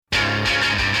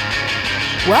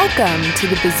Welcome to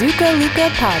the BAZOOKALUCA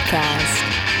podcast.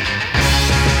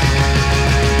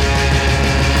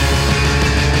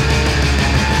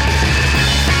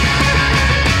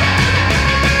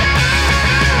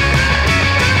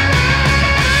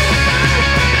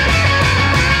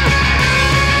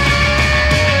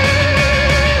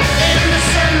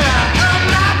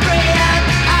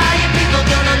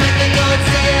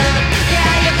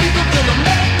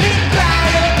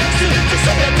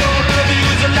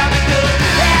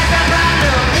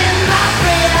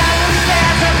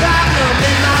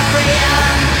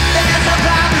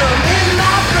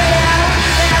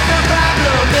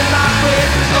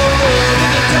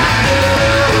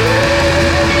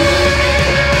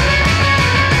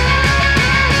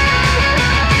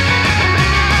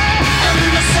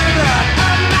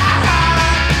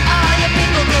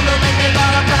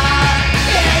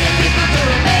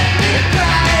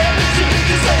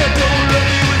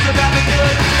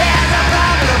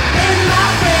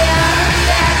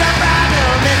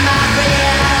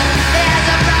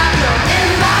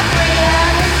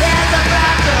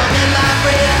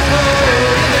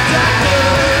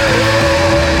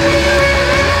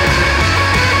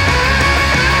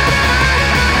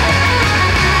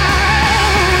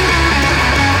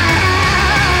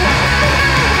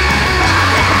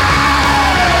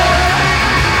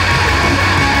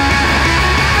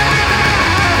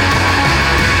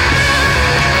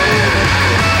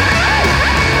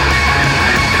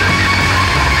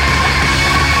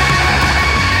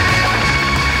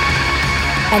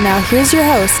 And now here's your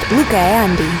host, Luca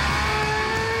and Andy.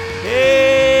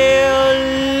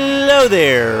 Hello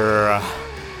there.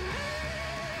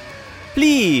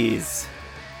 Please,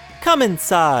 come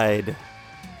inside.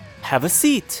 Have a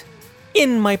seat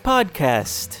in my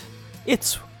podcast.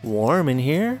 It's warm in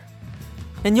here.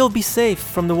 And you'll be safe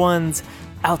from the ones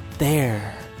out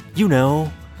there. You know,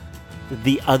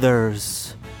 the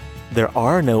others. There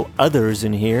are no others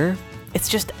in here. It's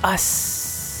just us.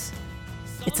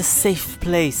 It's a safe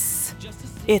place.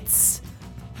 It's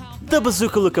the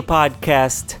BAZOOKALUCA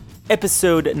podcast,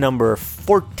 episode number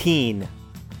 14.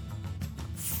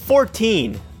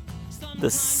 14. The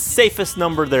safest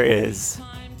number there is.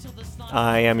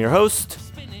 I am your host,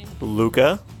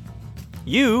 Luca.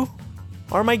 You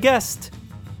are my guest.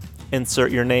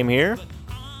 Insert your name here.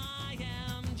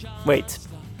 Wait.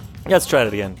 Let's try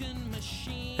it again.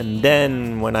 And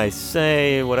then when I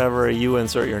say whatever, you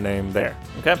insert your name there.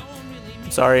 Okay?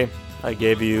 Sorry, I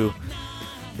gave you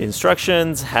the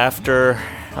instructions after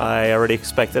I already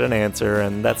expected an answer,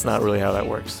 and that's not really how that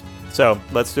works. So,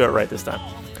 let's do it right this time.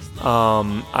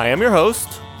 I am your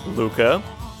host, Luca.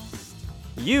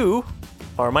 You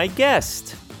are my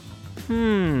guest.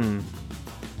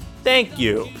 Thank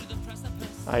you.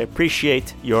 I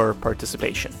appreciate your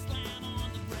participation.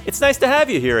 It's nice to have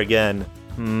you here again.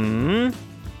 And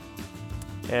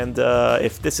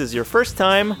if this is your first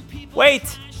time,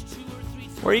 wait!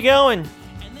 Where are you going?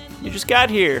 You just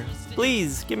got here.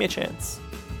 Please, give me a chance.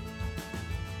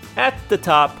 At the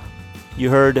top, you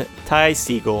heard Ty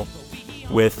Segall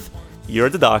with You're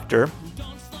the Doctor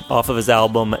off of his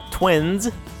album Twins,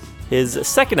 his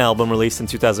second album released in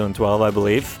 2012, I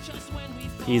believe.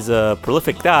 He's a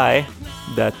prolific guy,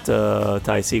 that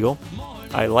Ty Segall.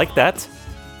 I like that.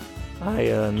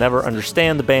 I never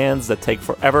understand the bands that take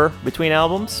forever between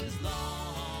albums.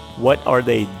 What are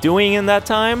they doing in that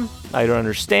time? I don't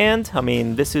understand. I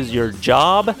mean, this is your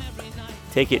job.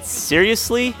 Take it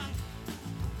seriously.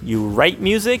 You write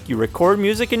music, you record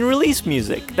music, and release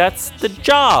music. That's the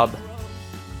job.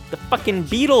 The fucking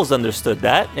Beatles understood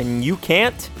that, and you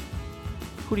can't?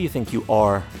 Who do you think you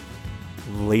are?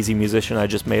 Lazy musician I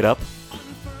just made up.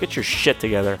 Get your shit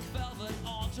together.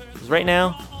 Because right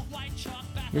now,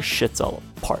 your shit's all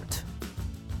apart.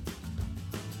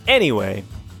 Anyway,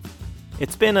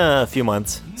 it's been a few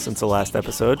months since the last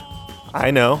episode. I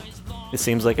know. It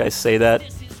seems like I say that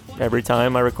every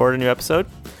time I record a new episode.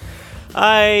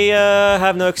 I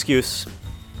have no excuse.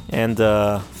 And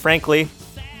frankly,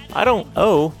 I don't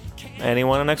owe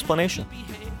anyone an explanation.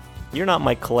 You're not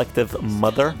my collective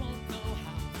mother.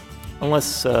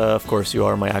 Unless, of course, you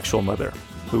are my actual mother,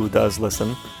 who does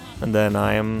listen. And then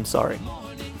I am sorry.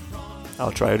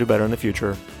 I'll try to do better in the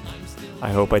future.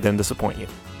 I hope I didn't disappoint you.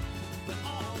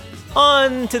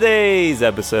 On today's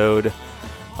episode,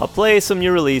 I'll play some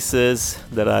new releases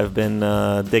that I've been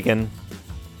digging.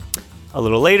 A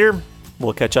little later,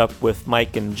 we'll catch up with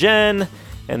Mike and Jen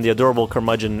and the adorable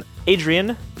curmudgeon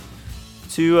Adrian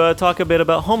to talk a bit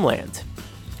about Homeland.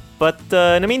 But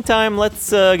in the meantime,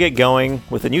 let's get going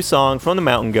with a new song from the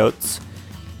Mountain Goats.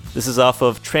 This is off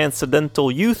of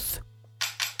Transcendental Youth.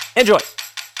 Enjoy!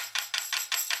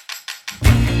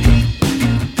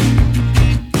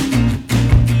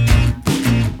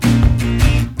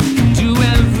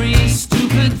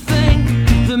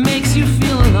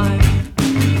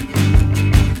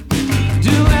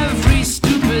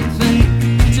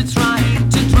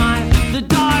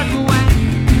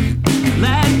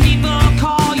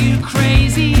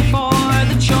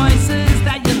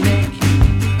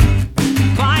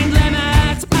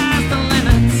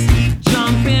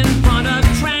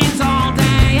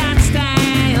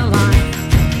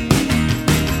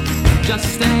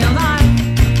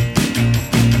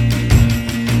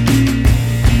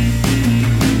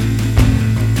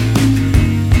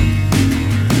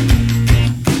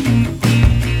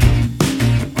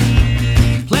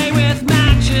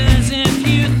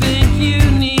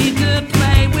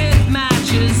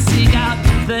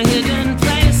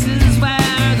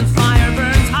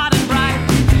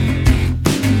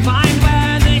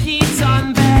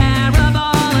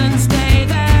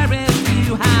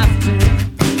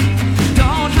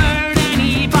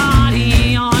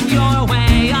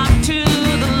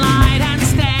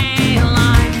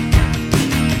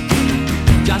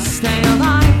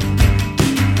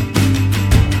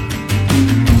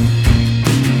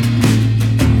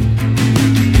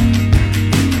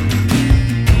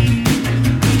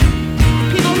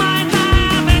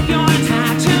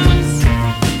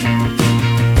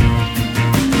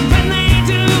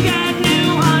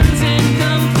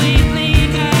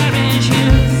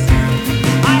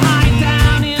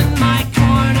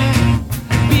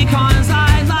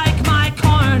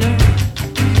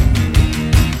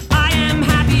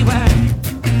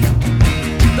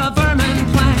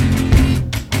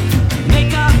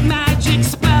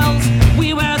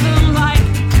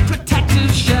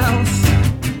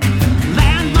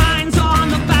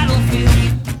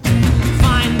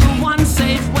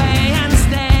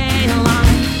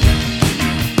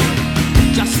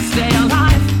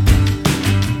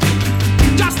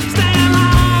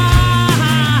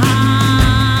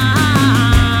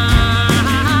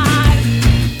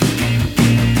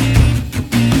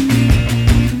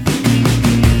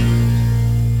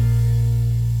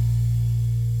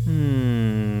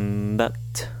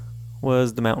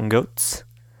 was the Mountain Goats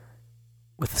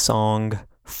with a song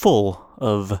full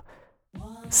of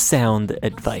sound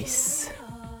advice.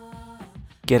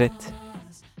 Get it?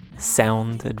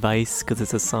 Sound advice, because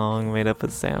it's a song made up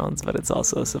of sounds, but it's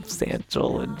also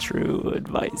substantial and true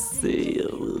advice.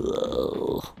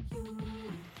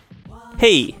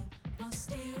 Hey,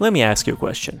 let me ask you a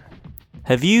question.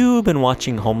 Have you been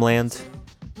watching Homeland?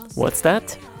 What's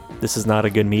that? This is not a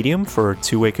good medium for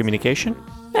two-way communication?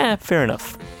 Fair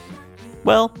enough.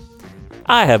 Well,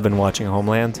 I have been watching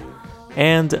Homeland,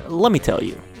 and let me tell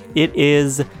you, it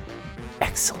is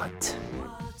excellent.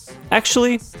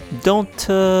 Actually, don't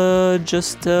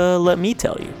just let me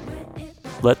tell you.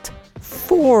 Let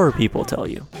 4 people tell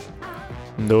you.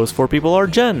 And those 4 people are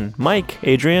Jen, Mike,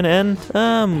 Adrian,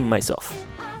 and myself.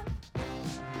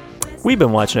 We've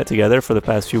been watching it together for the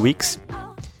past few weeks.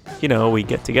 You know, we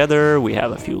get together, we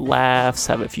have a few laughs,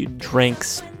 have a few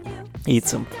drinks, eat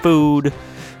some food,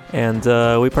 and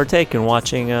we partake in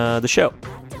watching the show.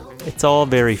 It's all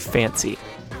very fancy.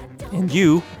 And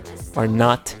you are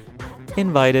not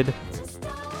invited.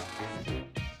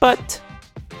 But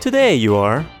today you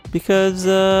are, because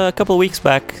a couple of weeks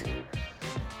back,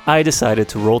 I decided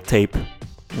to roll tape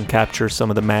and capture some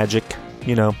of the magic,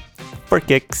 you know, for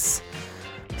kicks.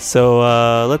 So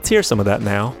let's hear some of that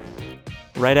now.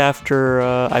 Right after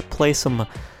I play some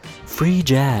free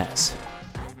jazz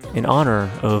in honor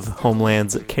of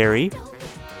Homeland's Carrie,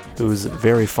 who's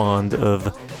very fond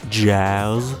of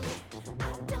jazz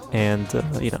and,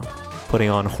 you know, putting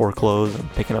on whore clothes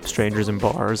and picking up strangers in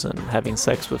bars and having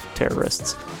sex with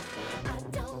terrorists.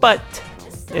 But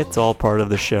it's all part of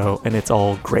the show and it's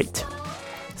all great.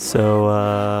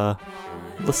 So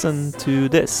listen to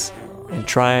this and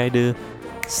try to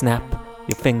snap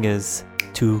your fingers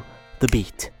to the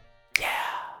beat. Yeah.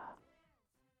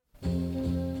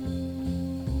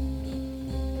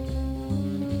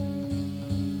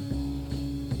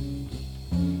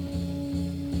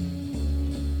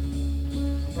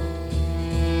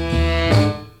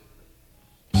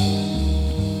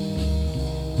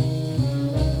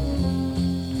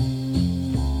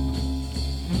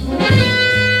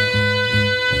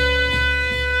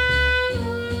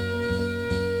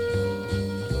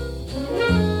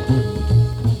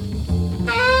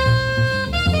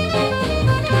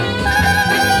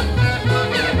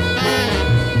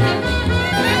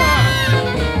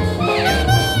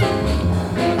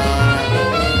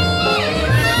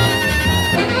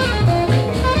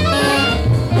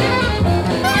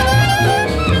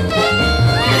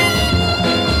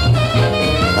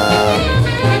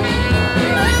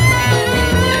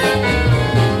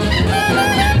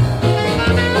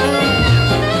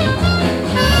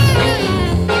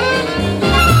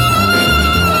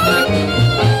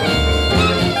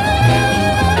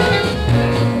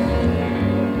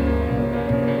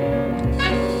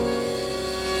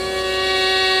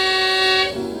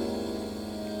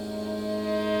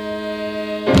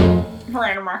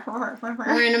 Random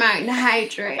out to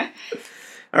hydrate.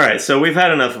 All right, so we've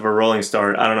had enough of a rolling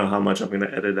start. I don't know how much I'm going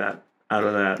to edit out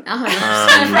of that.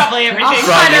 100%. Probably everything.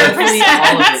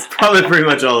 100%. Probably pretty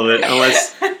much all of it,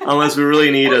 unless we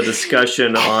really need a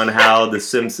discussion on how the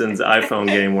Simpsons iPhone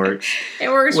game works. It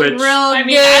works Which- real I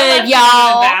mean, good, I left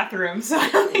y'all. in the bathroom, so I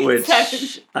don't think Which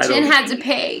Jen had to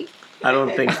pay. I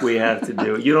don't think we have to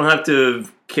do. You don't have to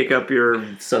kick up your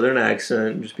southern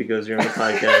accent just because you're on the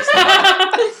podcast.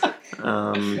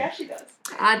 Yeah, she does.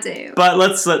 I do. But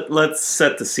let's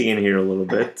set the scene here a little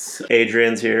bit.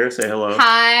 Adrian's here. Say hello.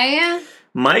 Hi.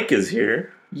 Mike is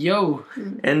here. Yo.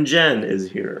 And Jen is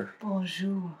here.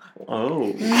 Bonjour. Oh.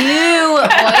 New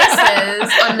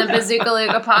voices on the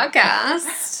BAZOOKALUCA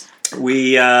podcast.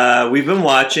 We've been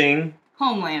watching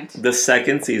Homeland. the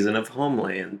second season of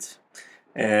Homeland.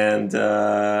 And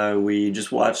we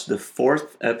just watched the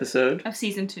 4th episode Of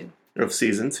season 2. of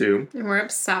season 2. And we're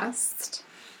obsessed.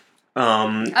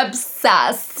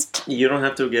 Obsessed. You don't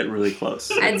have to get really close.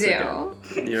 I It's do.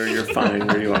 okay. You're fine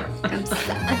where you are.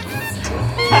 Obsessed.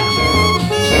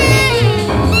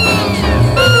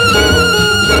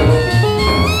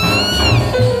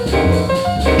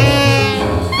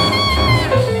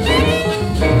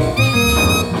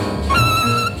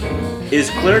 Is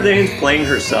Claire Danes playing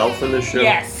herself in this show?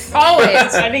 Yes. Always.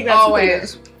 I think that's what it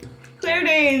Always. is. Claire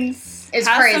Danes It's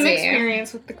has crazy. some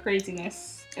experience with the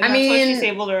craziness. And I that's why mean- she's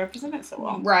able to represent it so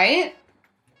well. Right?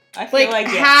 I feel like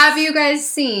yes. have you guys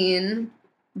seen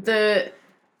the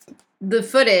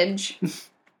footage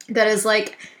that is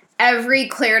like every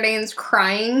Claire Danes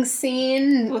crying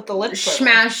scene with the lip quiver.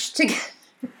 smashed together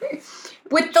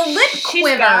with the lip She's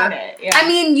quiver? got it. Yeah. I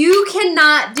mean, you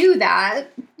cannot do that.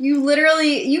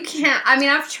 You can't. I mean,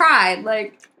 I've tried.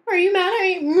 Like, Are you mad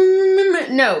at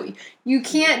me? No, you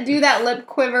can't do that lip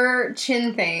quiver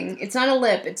chin thing. It's not a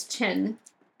lip, it's chin.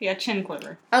 Yeah, chin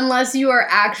quiver. Unless you are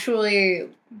actually...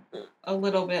 A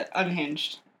little bit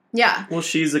unhinged. Yeah. Well,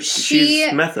 she's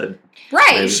method. Right,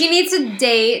 Maybe. she needs to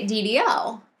date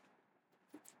DDL.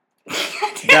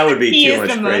 That would be he too is much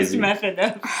the crazy. most method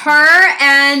of. Her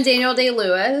and Daniel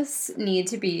Day-Lewis need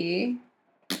to be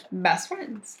best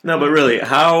friends. No, but really,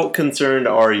 how concerned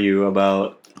are you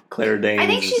about Claire Danes? I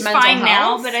think she's Mental fine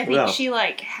health? now, but I think Yeah. she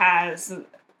has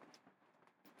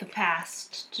the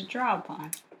past to draw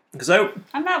upon. Because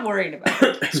I'm not worried about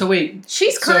it. So wait,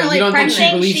 She's so currently you don't pregnant. think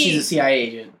she believes She- she's a CIA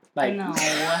agent? Like No.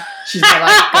 she's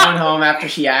like going home after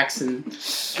she acts and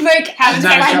Like, Having She's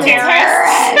not sex in with trouble.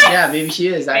 terrorists. yeah, maybe she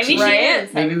is actually. Maybe she Right.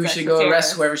 is. Maybe having we sex should with go arrest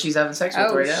terrorists. whoever she's having sex with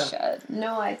oh, right now. shit.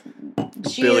 No,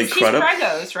 Billy She's Crudup?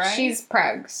 pregos, right? She's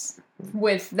pregs.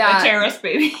 With a that. terrorist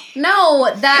baby. No,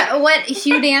 what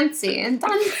Hugh Dancy.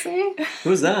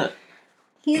 Who's that?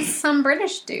 He's some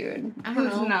British dude. I don't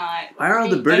Who's know. not? Why are all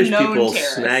the British known people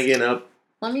terrorist. snagging up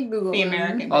Let me Google The him.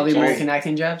 American. All the bitches. American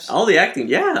acting jobs. all the acting?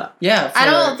 Yeah. Yeah, I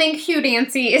don't think Hugh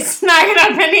Dancy is snagging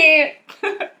up any.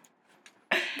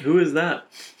 Who is that?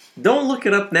 Don't look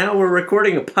it up now. We're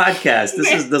recording a podcast.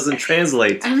 Doesn't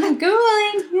translate. I'm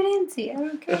Googling Hugh Dancy. I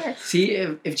don't care. See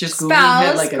if just Googling had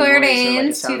Spouse, like a Claire noise or like a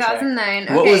Danes, soundtrack. 2009.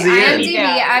 What okay, was he in? IMDb.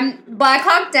 Yeah. I'm Black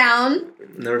Hawk Down.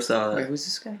 Never saw Wait, that. who's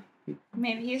this guy?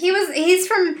 Maybe He's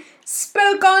from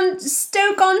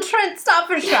Stoke-on-Trent,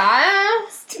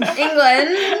 Staffordshire,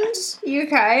 England,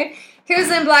 UK. He was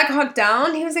in Black Hawk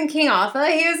Down. He was in King Arthur.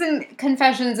 He was in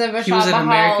Confessions of a He was an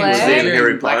American Was he in soldier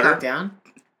Harry in Black Potter? Hawk Down.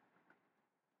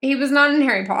 He was not in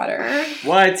Harry Potter.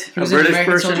 What? He A was an British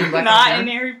American person? soldier in Black Hawk not Down. in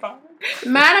Harry Potter.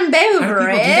 Madame How do people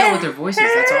Bovary. do that with their voices?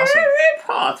 That's awesome.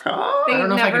 Potter. They I don't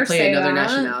know if I never can play say another that.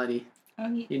 nationality Oh,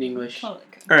 in English. All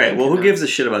All right. Well, who gives a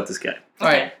shit about this guy?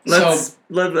 right, Let's so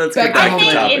let's back get to back Home to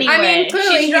the Alone. topic. Anyway, I mean,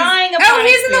 clearly she's drawing upon Oh,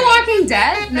 he's in The experience. Walking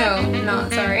Dead? No,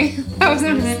 not sorry. That was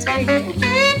a mistake.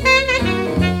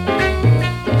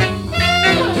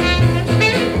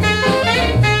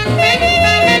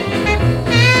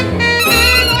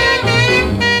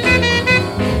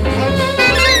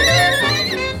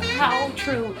 How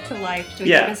true to life do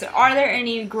Yeah. you think is? Are there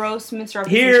any gross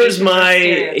misrepresentations?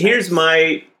 Here's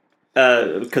my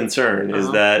concern is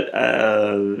Uh-huh.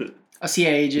 that a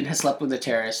CIA agent has slept with a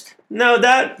terrorist. no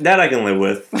that I can live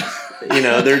with. You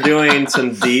know, they're doing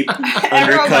some deep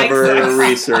Everyone likes undercover this.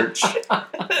 research,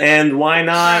 and why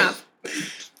not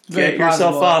Very get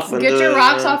yourself plausible. off? Get your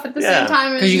rocks off at the same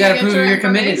time. Because you got gotta prove you're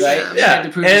committed, right? She Yeah, had to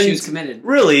prove that she and- was committed.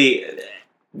 Really,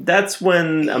 that's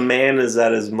when a man is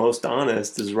at his most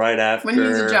honest. Is right after When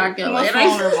he's The most ejaculating.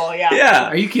 vulnerable, yeah. Yeah.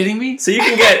 Are you kidding me? So you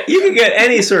can get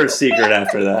any sort of secret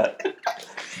after that.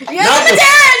 Yes, Not the bef-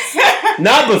 terrorist!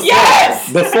 Not before.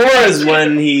 Yes! Before is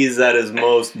when he's at his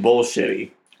most bullshitty.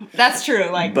 That's true.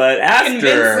 Like, But convinced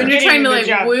after When you're trying to like Good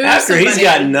job. woo after he's somebody.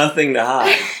 got nothing to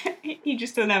hide, he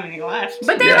just doesn't have anything left.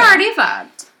 But they've Yeah. already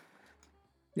fucked.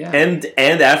 Yeah. and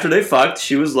after they fucked,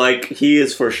 she was like, he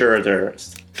is for sure a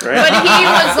terrorist, right? But he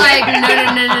was like,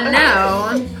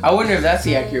 no. I wonder if that's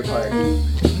the accurate part.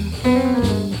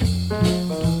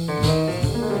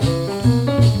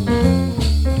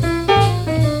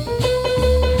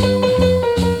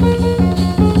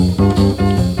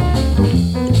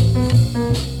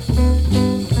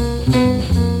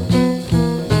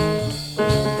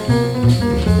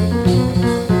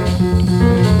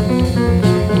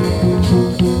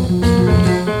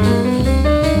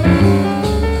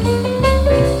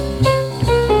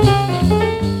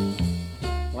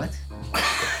 What?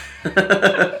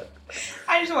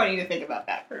 I just want you to think about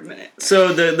that for a minute.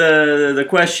 So the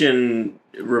question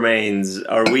remains: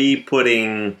 are we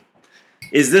putting?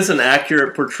 Is this an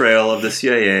accurate portrayal of the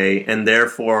CIA, and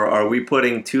therefore are we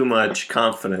putting too much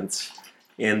confidence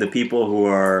in the people who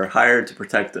are hired to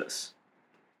protect us?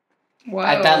 Whoa.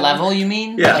 At that level, you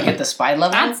mean? Yeah. Like at the spy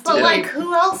level? But Yeah. like,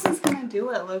 who else is gonna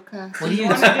do it, Luca? What do you-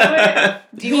 want to do it?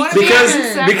 Do you want to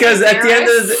Because at the end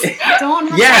of the Don't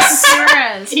have Yes!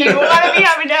 terrorists. Do you want to be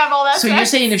having to have all that? So you're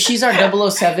saying if she's our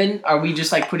 007, are we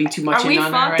just like putting too much Are we in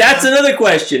on her fucked? right that's now? another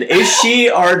question: is she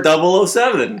our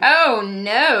 007? Oh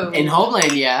no. In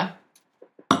Homeland, yeah.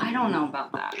 I don't know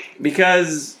about that.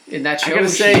 Because In that I show, gotta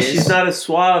say, she is. she's not as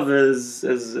suave as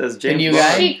James new Bond.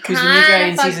 guy? She Who's the new guy kind in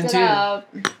of fucked season it 2?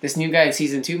 up, This new guy in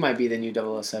season 2 might be the new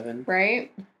 007.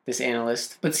 right? This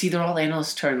analyst. But see, they're all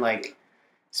analysts turned like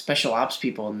special ops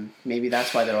people, and maybe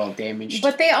that's why they're all damaged.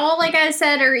 But they all, like I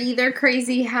said, are either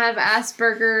crazy, have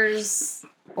Asperger's,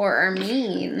 or are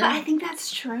mean. But I think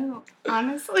that's true.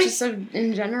 Honestly, Just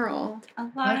in general. a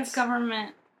lot What? of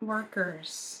government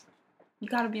workers You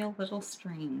gotta be a little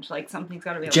strange. Like, something's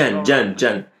gotta be a Jen, little Jen, wrong.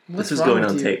 Jen. What's This is wrong going with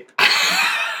on you? tape.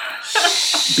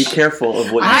 Be careful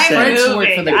of what you I'm say. French word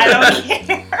moving. for the I don't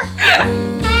girl.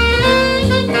 care.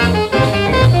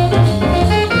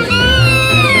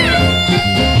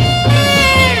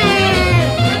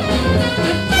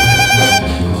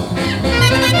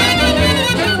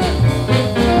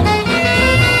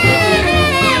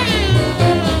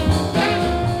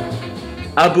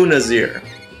 Abu Nazir,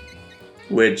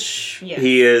 which Yes.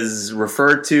 he is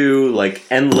referred to like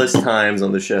endless times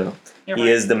on the show. You're He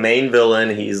right. is the main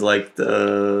villain. He's like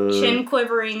the Chin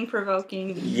quivering,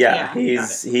 provoking. Yeah, got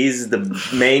he's the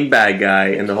main bad guy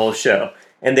in the whole show,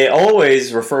 and they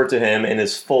always refer to him in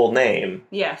his full name.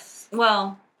 Yes.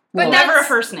 Well, But never a that's-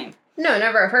 first name. No,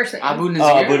 never a first name. Abu Nazir.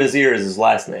 Oh, Abu Nazir is his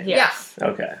last name. Yes.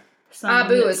 Okay. Son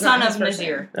Abu of, is son not his of first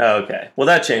Nazir. Oh, okay. Well,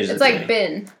 that changes. It's it to like me.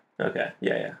 Bin. Okay.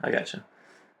 Yeah, I gotcha.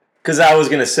 Because I was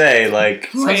gonna say like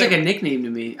Sounds like a nickname to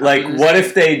me. like Abu what Nazir.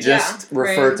 if they just Yeah,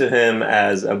 refer right. to him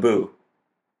as Abu?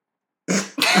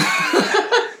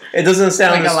 It doesn't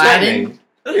sound Like as Aladdin?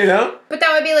 threatening, you know? But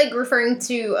that would be like referring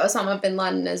to Osama bin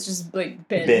Laden as just like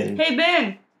Bin. Bin. Hey,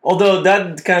 Ben. Although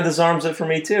that kind of disarms it for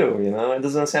me too, you know? It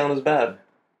doesn't sound as bad.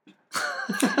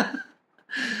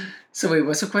 So wait,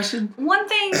 what's the question? One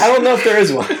thing. I don't know if there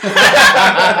is one.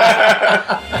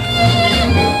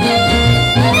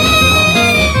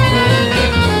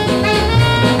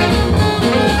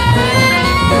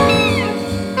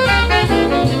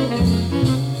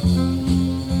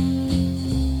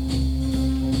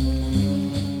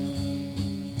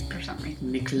 For some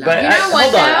reason. Nikolai. But You know what,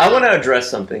 hold on, though? I want to address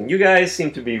something. You guys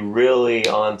seem to be really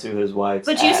onto his wife's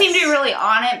But you ass. seem to be really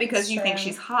on it because you think Sure.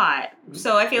 she's hot.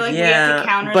 So I feel like we yeah, have to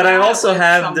counter but that I also with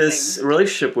have something. this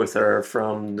relationship with her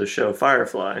from the show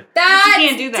Firefly, That's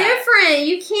can't do that. different.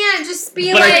 You can't just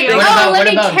be But I like, think- oh, What let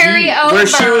me about carry V? over. where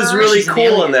she was really She's an cool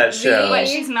alien. in that show. But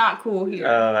she's not cool here.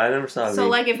 I never saw So, V.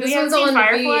 like, if we This haven't one's seen on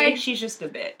Firefly, V. she's just a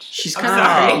bitch. She's I'm kind of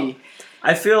sorry. creepy.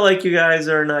 I feel like you guys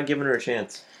are not giving her a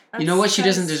chance. You know what? She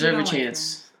That's doesn't because deserve you a don't like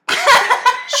chance.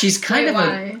 She's kind Wait, of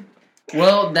why?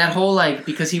 well, that whole like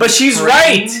because he. But was she's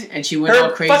praying right! and she went all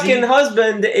Her crazy. fucking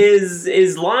husband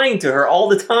is lying to her all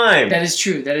the time. That is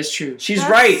true. That is true. She's That's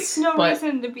right. no But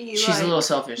reason to be She's like... a little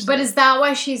selfish. But though. is that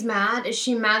why she's mad? Is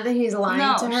she mad that he's lying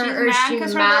No, to she's her, or is mad she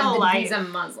 'cause her mad little that he's life. a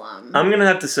Muslim? I'm gonna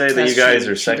have to say that That's you guys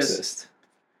true. are She does- sexist.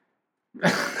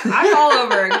 I'm all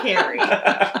over Carrie.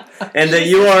 And that She's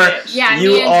you a are bitch. Yeah, me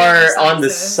you and are Jake are on the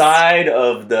sexist. side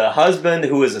of the husband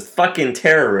who is a fucking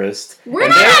terrorist. We're and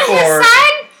not on therefore, his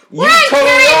side. We're you on totally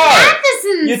Carrie are.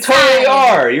 Matheson's You totally side.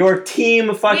 are. You're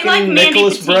team fucking we like Mandy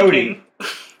Nicholas Patinkin. Brody.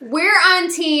 We're on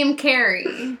Team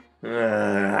Carrie.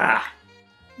 But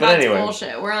That's anyway,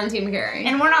 bullshit. We're on Team Carrie.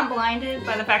 And we're not blinded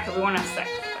by the fact that we want to have sex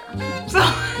with her. So...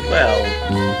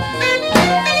 well,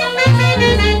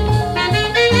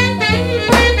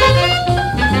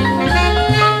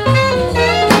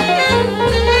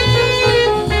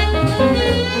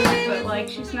 But, like,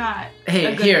 she's not Hey,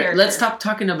 a good here, character. let's stop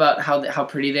talking about how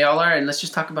pretty they all are, and let's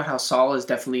just talk about how Saul is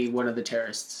definitely one of the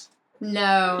terrorists.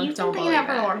 No, You've been don't thinking believe that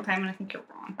for a it. long time, and I think you're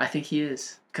wrong. I think he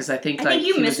is because I think I like think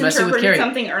you he was messing with misinterpreted Carrie.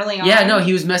 something early on. Yeah, no,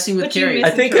 he was messing with But you Carrie. I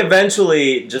think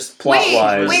eventually, just plot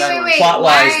wise, wait. plot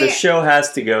wise, Why- the show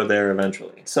has to go there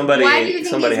eventually. Somebody, Why do you think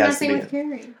somebody he's has to messing be. with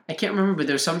Carrie? I can't remember, but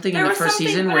there was something There in the was first something,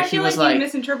 season but where I he feel was like you like,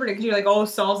 misinterpreted because you're like, "Oh,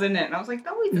 Saul's in it," and I was like,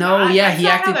 "No, he's No, not." yeah, That's he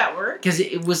not acted- how that works. because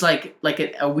it was like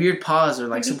a weird pause or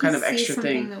like Maybe some kind he of sees extra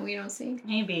something thing. that we don't see.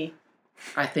 Maybe.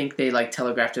 I think they like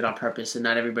telegraphed it on purpose, and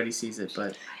not everybody sees it,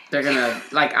 but they're gonna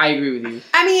like. I agree with you.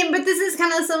 I mean, but this is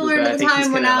kind of similar Luca, I to the think he's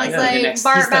time when gonna, I was like, be the like, next-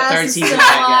 Bart he's the Bass third is season still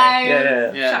bad guy. alive.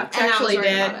 Yeah. Yeah. Chuck's And I was actually worried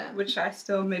dead, about it. which I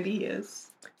still maybe he is.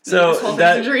 So This whole thing's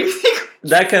that- a dream sequence.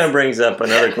 That kind of brings up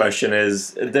another question: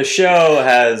 is the show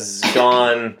has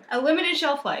gone? A limited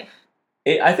shelf life.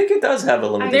 I think it does have a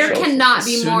limited. There shelf life. cannot As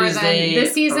be soon more as than they this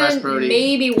arrest season, Brody.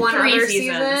 maybe one 3 other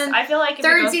seasons. season. I feel like if it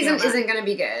Third goes season beyond that- isn't going to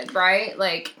be good, right?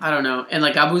 Like, I don't know, and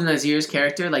like Abu Nazir's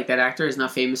character, like that actor, is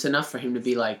not famous enough for him to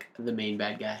be like the main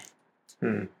bad guy.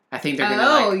 I think they're gonna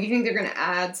oh, like you think they're going to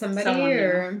add somebody? Someone new.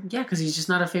 Or yeah, because he's just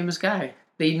not a famous guy.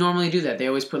 They normally do that. They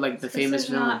always put like the This famous is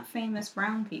villain. not famous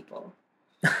brown people.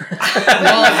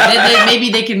 Well,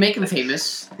 maybe they can make him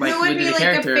famous, like who would with be the like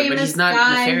character, a famous but he's not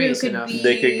guy nefarious who could enough. be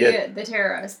They could get- the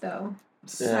terrorist, though?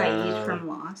 Saeed from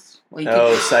Lost. Well, he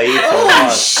Oh, Saeed from Oh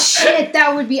Lost. shit,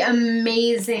 that would be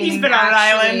amazing. He's been on an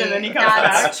island and then he comes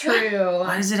That's true.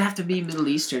 Why does it have to be Middle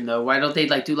Eastern though? Why don't they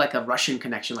like do like a Russian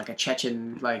connection, like a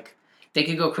Chechen? Like they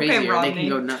could go crazy or they Rodney. can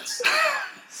go nuts.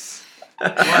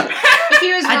 If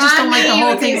he was I just don't like the Romney, whole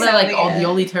he would thing say where like something all the good.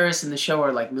 only terrorists in the show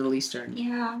are like Middle Eastern.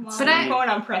 Yeah, well, But I'm I- going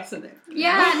on precedent.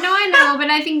 Yeah, no, I know, but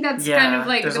I think that's kind of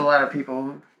like there's the, a lot of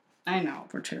people I know.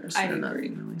 for terrorists I that are not agree.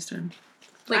 Middle Eastern.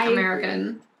 like I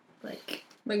American, like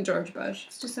George Bush,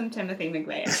 It's just some Timothy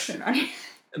McVeigh action on it.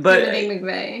 But Timothy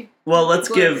McVeigh. well, let's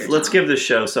Glorious give the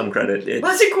show some credit.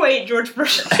 Let's equate George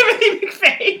Bush and Timothy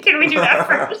McVeigh. Can we do that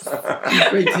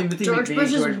first? Wait, Timothy George McVeigh,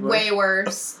 Bush is George Bush. way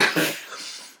worse.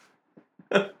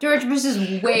 George Bush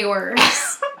is way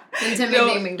worse than Timothy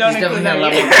McVeigh. Don't He's definitely include had a that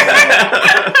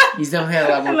level. He's definitely had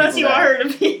a level. unless you want her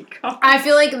to be gone. I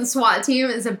feel like the SWAT team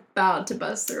is about to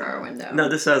bust through our window. No,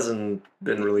 this hasn't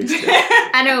been released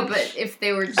yet. I know, but if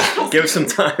they were just Give some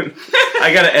time.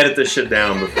 I gotta edit this shit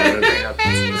down before anything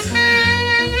happens.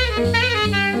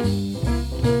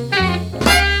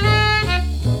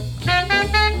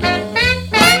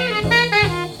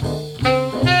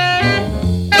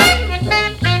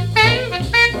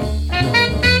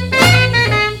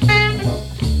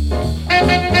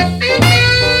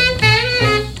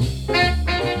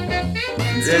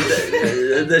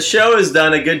 The show has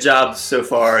done a good job so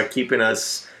far keeping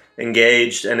us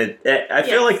engaged, and I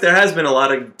feel like there has been a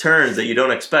lot of turns that you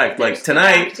don't expect. Like There's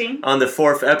tonight acting. on the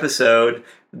 4th episode,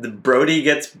 the Brody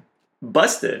gets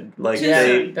busted. Like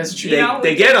Yeah, that's true. They, You know,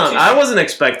 they we get did on. too. I wasn't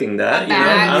expecting that. You know,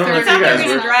 I don't know if It's not you that guys they're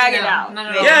were. gonna drag it out. Not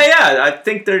at all. Yeah, I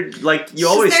think they're like you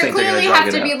always they think they're clearly gonna drag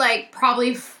have it to be out. like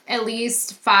probably at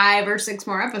least 5 or 6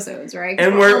 more episodes, right? 'Cause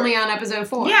And we're we're- only on episode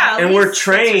 4. Yeah, at And we're least 6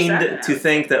 or 7 trained to now.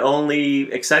 think that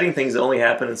only exciting things only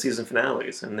happen in season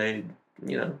finales, and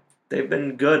they've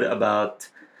been good about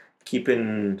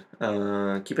keeping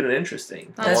it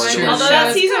interesting. That's Along true. the way. Although that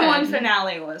Show's season good. 1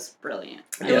 finale was brilliant.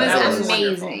 It Yeah, that was was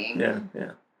amazing.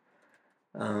 Yeah.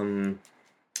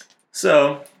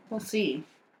 So We'll see.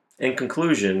 in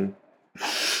conclusion,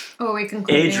 Oh, we can.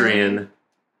 Adrian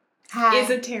Hi. Is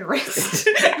a terrorist.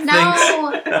 No,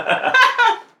 thinks.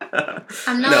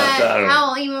 I'm No, not. I don't know.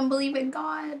 I don't even believe in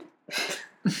God.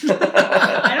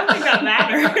 I don't think that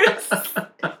matters.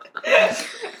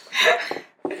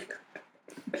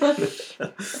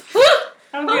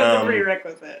 I don't think that's a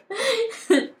prerequisite.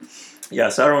 Yeah,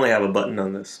 so I don't really have a button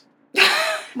on this.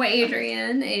 What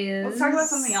Adrian is. Let's talk about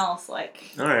something else, like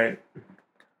All right.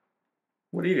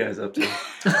 What are you guys up to?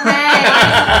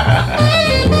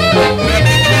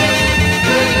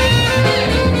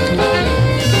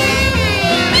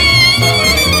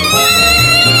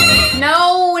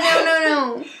 No.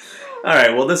 All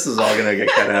right, well, this is all going to get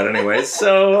cut out anyway,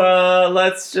 so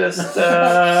let's just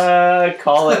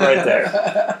call it right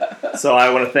there. So I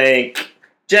want to thank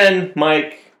Jen,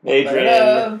 Mike,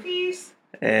 Adrian, peace.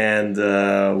 and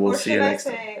we'll Or see you should I next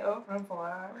time. say au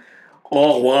revoir?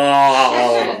 Oh,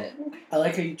 wow. I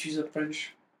like how you choose a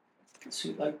French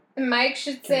suit like. Mike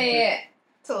should say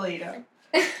Toledo.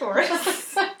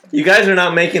 Taurus. You guys are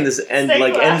not making this Stay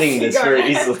classy, ending this go very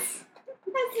ahead. easily.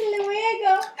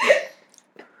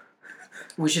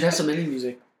 We should have some ending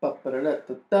music. Oh, I'm going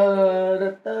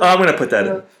to put that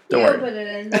in. Don't worry. Put it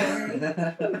in. Don't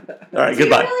worry. All right,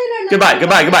 goodbye. Really don't know.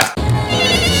 Goodbye.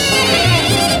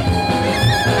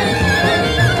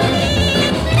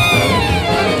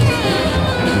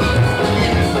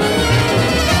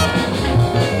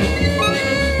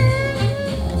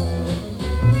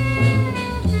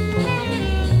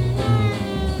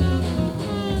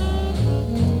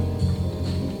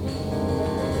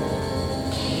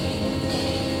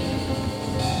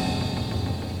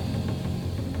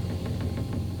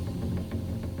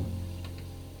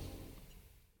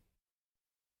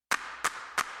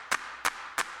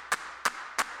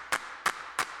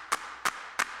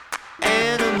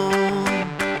 Animal,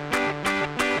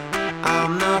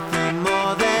 I'm nothing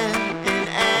more than an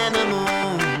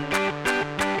animal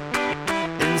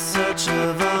in search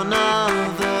of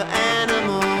another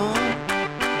animal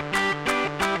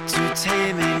to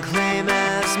tame and claim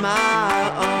as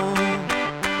my own.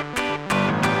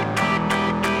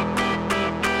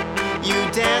 You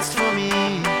danced for me,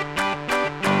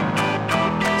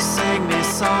 sang me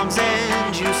songs,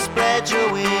 and you spread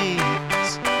your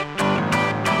wings.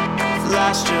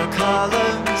 Flashed your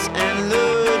colors and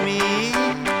lured me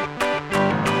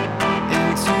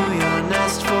into your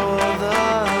nest for the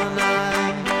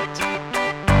night.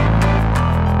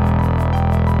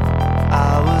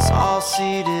 I was all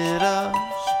seated up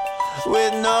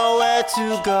with nowhere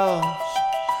to go,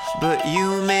 but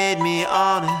you made me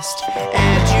honest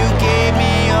and you gave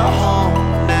me a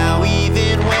home. Now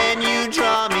even when you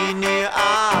draw me near,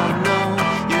 I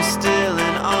know you're still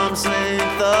an arm's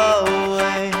length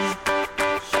away.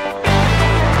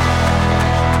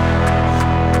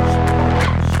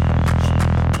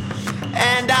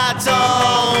 And I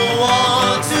don't want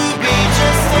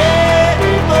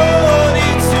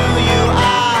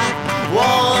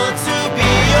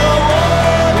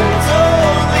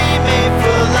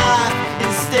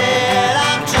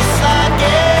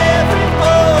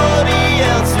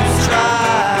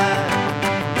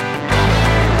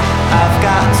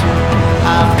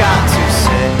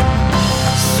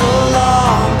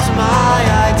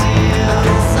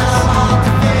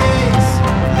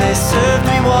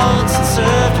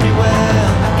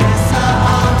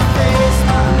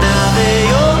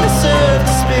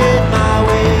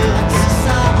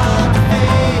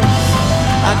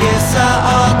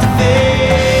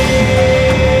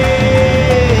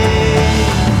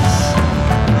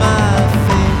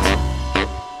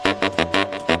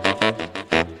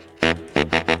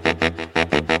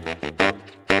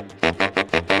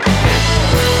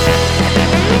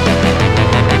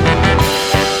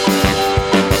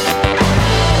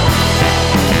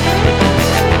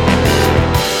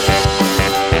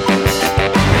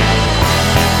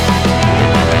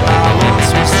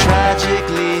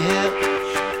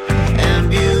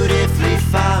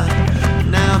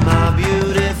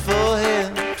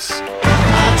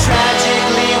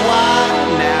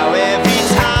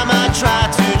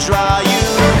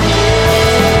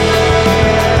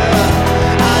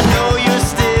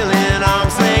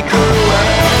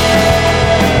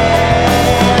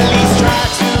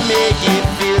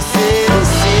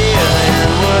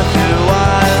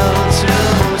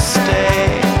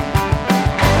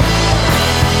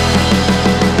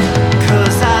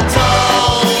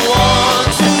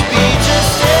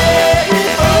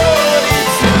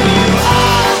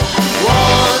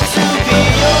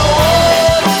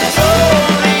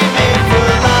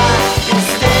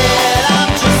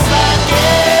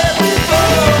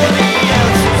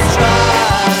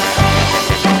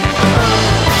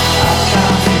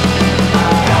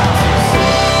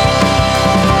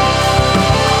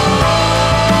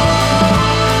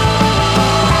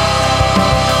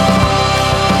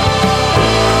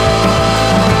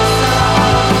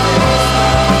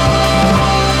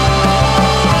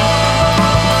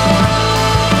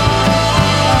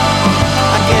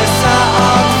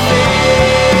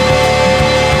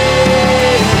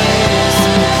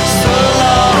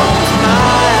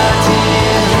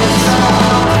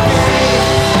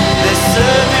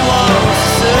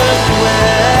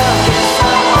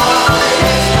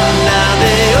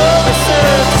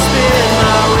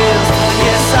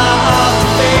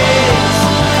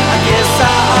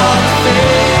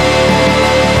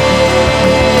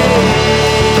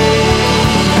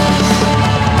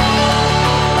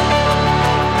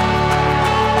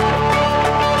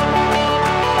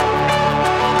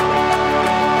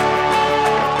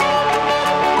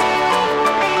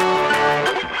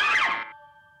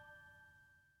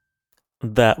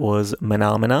That was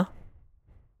Menomina.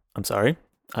 I'm sorry,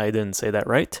 I didn't say that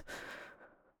right.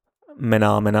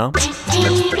 Menomina.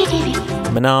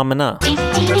 Menomina.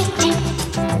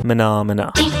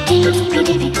 Menomina.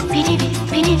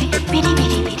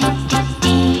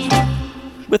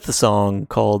 With the song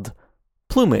called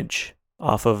Plumage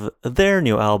off of their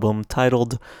new album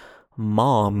titled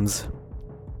Moms.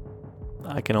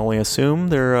 I can only assume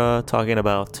they're talking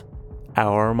about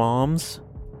our moms,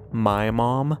 my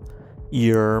mom,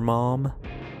 your mom.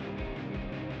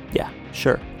 Yeah,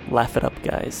 sure. Laugh it up,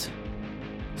 guys.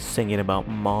 Singing about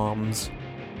moms.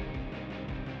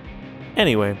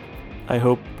 Anyway, I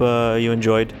hope you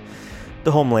enjoyed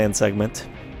the Homeland segment.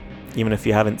 Even if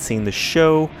you haven't seen the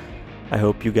show, I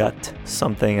hope you got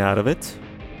something out of it.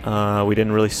 We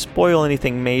didn't really spoil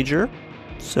anything major,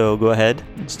 so go ahead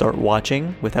and start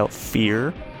watching without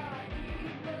fear.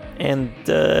 And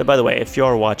by the way, if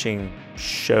you're watching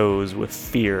shows with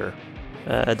fear,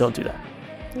 don't do that.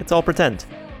 It's all pretend.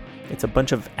 It's a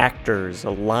bunch of actors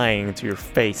lying to your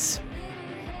face.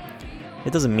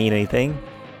 It doesn't mean anything.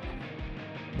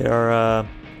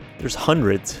 There's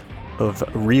hundreds of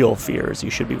real fears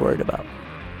you should be worried about.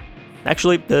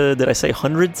 Actually, did I say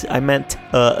hundreds? I meant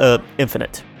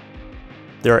infinite.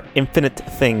 There are infinite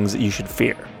things you should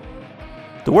fear.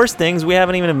 The worst things we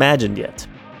haven't even imagined yet.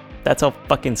 That's how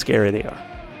fucking scary they are.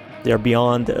 They are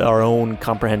beyond our own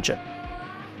comprehension.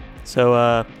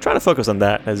 So try to focus on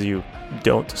that as you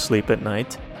don't sleep at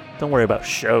night. Don't worry about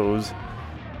shows.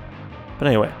 But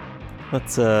anyway,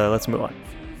 let's move on.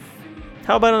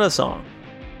 How about another song?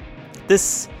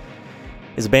 This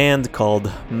is a band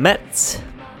called Mets,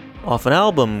 off an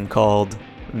album called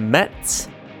Mets,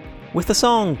 with a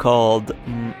song called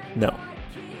no.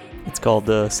 It's called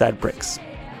Sad Pricks.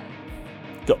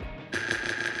 Go.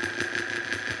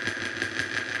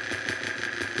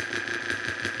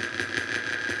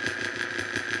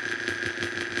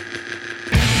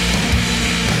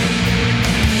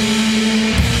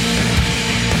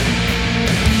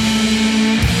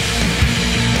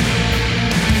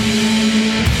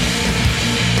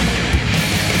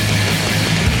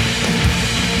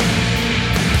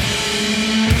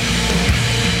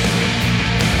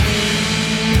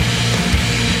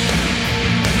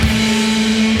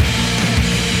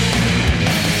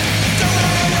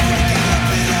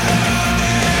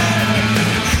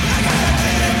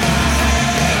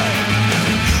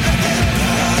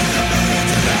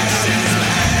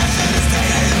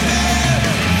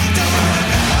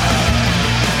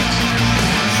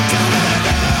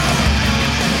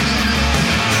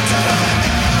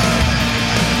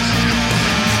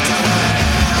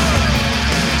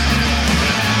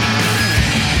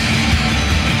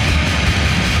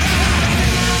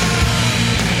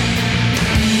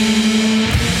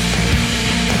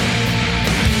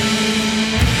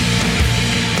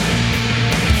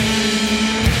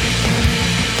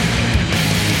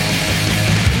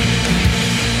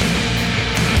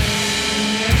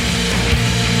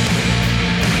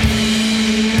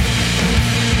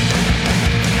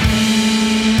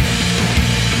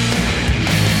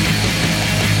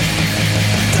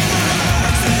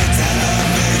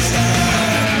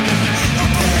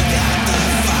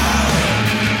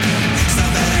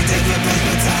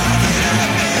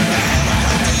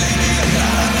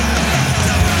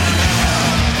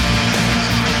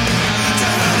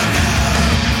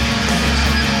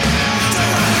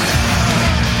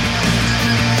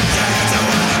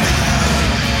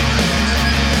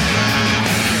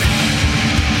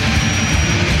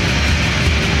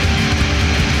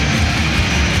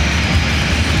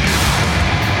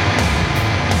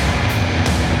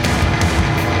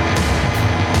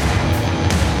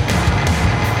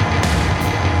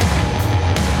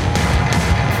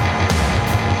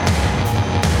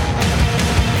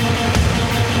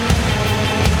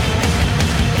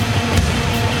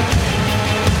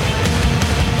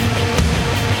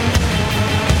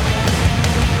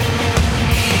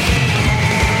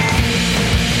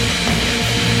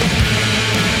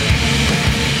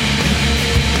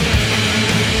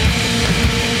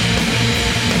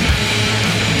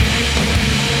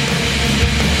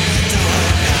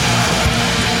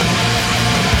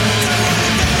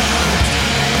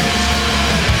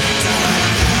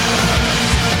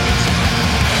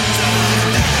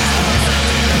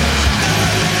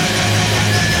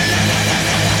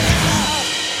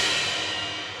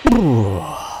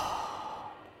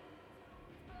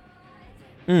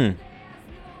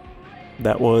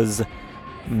 That was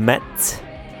Metz.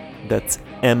 That's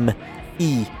M-E-T-Z.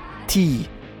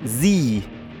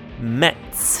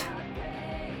 Metz.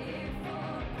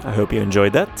 I hope you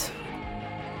enjoyed that.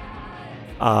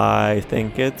 I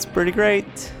think it's pretty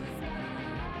great.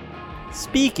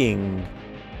 Speaking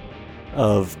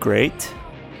of great,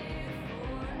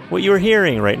 what you're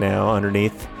hearing right now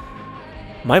underneath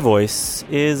my voice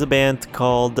is a band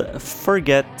called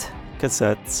Forget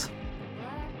Cassettes.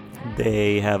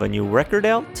 They have a new record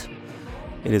out.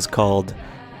 It is called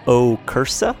O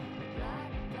Cursa.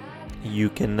 You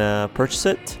can purchase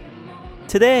it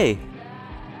today.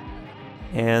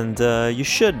 And you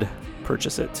should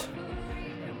purchase it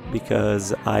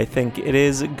because I think it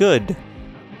is good.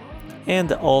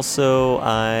 And also,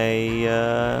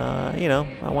 I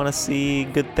want to see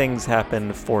good things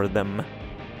happen for them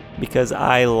because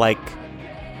I like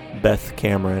Beth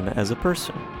Cameron as a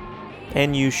person.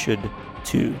 And you should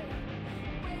too.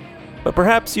 But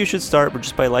perhaps you should start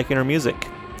just by liking her music,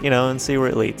 and see where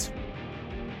it leads.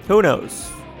 Who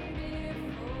knows?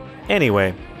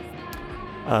 Anyway,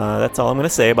 that's all I'm going to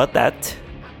say about that.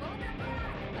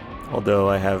 Although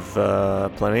I have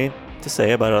plenty to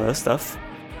say about other stuff.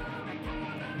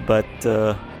 But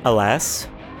alas,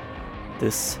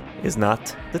 this is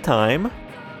not the time.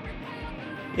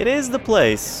 It is the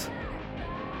place,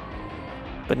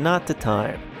 but not the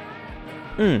time.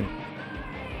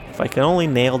 If I can only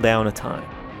nail down a time.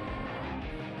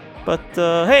 But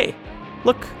hey,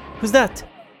 look, who's that?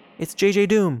 It's JJ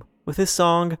Doom with his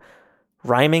song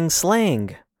Rhyming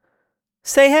Slang.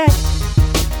 Say hey!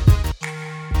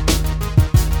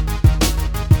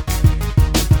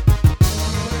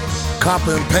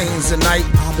 Copping pains at night,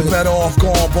 better off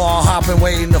going bar hopping,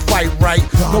 waiting to fight right.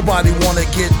 Nobody wanna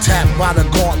get tapped by the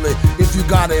gauntlet. If you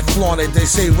got it, flaunt it. They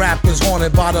say rap is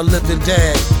haunted by the living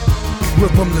dead.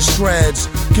 Rip them to shreds,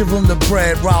 give them the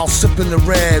bread, while sipping the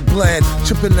red bled.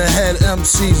 Chipping the head,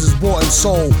 MCs is bought and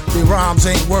sold. Their rhymes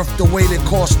ain't worth the weight it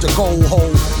costs to go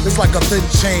hold. It's like a thin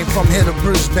chain from here to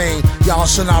Brisbane. Y'all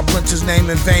should not print his name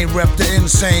in vain. Rep the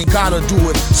insane, gotta do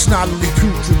it. Snottily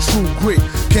putrid, true grit.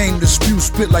 Came to spew,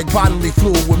 spit like bodily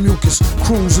fluid with mucus.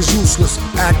 Cruise is useless,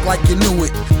 act like you knew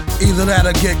it. Either that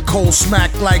or get cold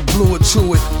smacked like glue it,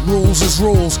 chew it. Rules is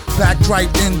rules, backed right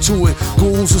into it.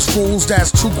 Ghouls is fools, that's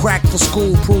too crack for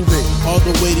school, prove it. All the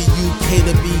way to UK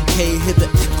to BK, hit the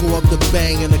echo of the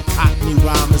bang and the Cockney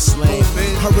rhyme and slang.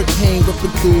 Hurricane ripping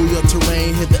through your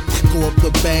terrain, hit the echo of the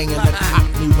bang and the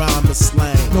Cockney rhyme and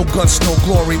slang. No guts, no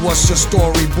glory, what's your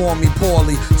story? Bore me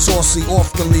poorly, saucy,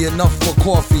 oftenly enough for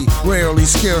coffee. Rarely,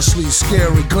 scarcely,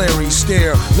 scary, glary,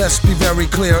 stare. Let's be very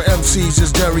clear, MCs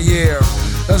is derriere.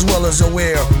 As well as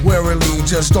aware, warily,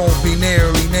 just don't be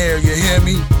nearly near, you hear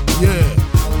me? Yeah.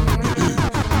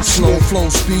 Slow flow,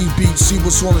 speed beat, see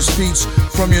what's on his feet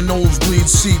from your nosebleed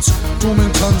seats.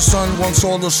 Doomington son, once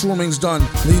all the shrooming's done,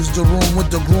 leaves the room with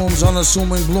the grooms,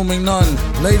 unassuming, blooming none.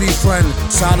 Lady friend,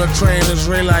 solid train,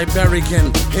 Israelite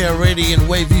American, hair radiant,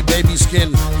 wavy baby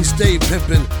skin. He stayed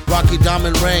pimpin', Rocky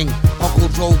Diamond ring, Uncle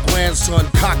Joe grandson,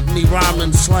 Cockney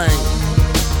rhyming slang.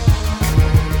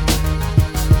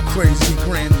 Crazy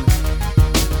grin.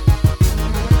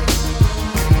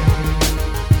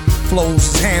 Flows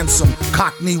is handsome,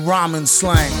 Cockney rhyming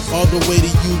slang. All the way to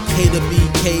UK to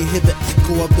BK, hit the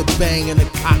echo of the bang and the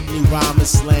Cockney rhyming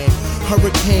slang.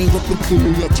 Hurricane ripping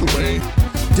through your terrain.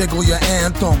 Diggle your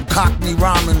anthem, Cockney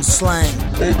rhyming slang.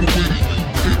 All the way to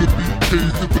UK to BK,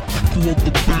 hit the echo of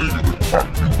the bang and the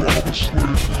Cockney rhyming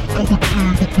slang.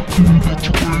 Hurricane ripping through your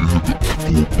terrain,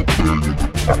 hit the echo of the bang and the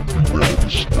Cockney rhyming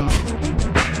slang.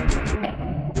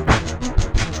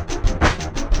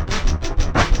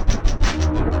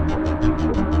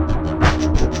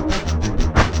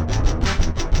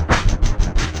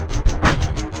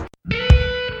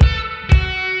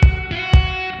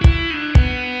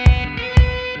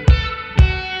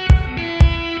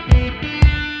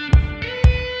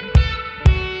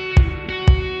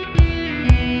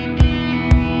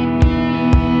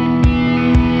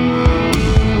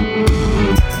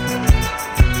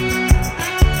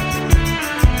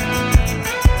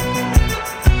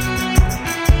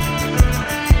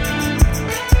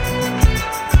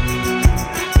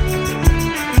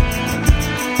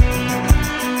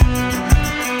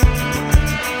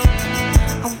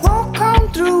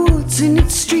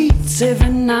 Every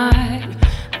night,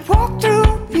 I walk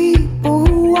through people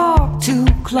who walk too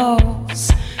close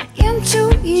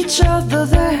into each other.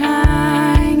 They're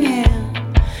hanging.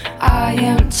 I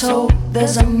am told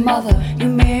there's a mother you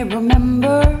may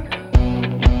remember.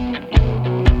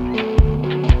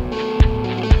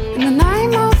 In the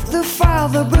name of the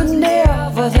Father, but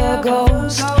never the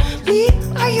ghost. Me,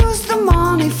 I use the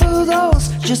money for those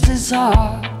just as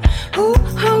hard who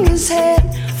hung his head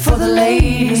for the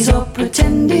ladies or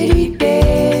pretended he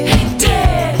dead. He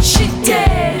dead, she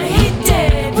dead, he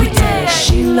dead, we dead.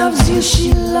 She loves you,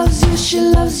 she loves you, she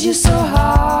loves you so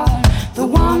hard. The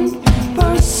one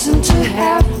person want to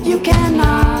have, you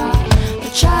cannot. The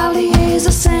Charlie is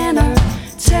a sinner.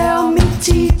 Tell me,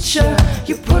 teacher,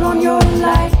 you put on your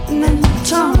light and then you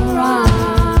turn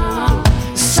around.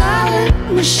 The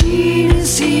silent machine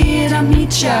is here to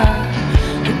meet ya.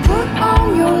 You put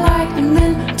on your light and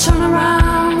then turn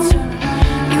around.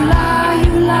 You lie,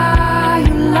 you lie,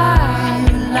 you lie,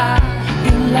 you lie,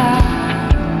 you lie.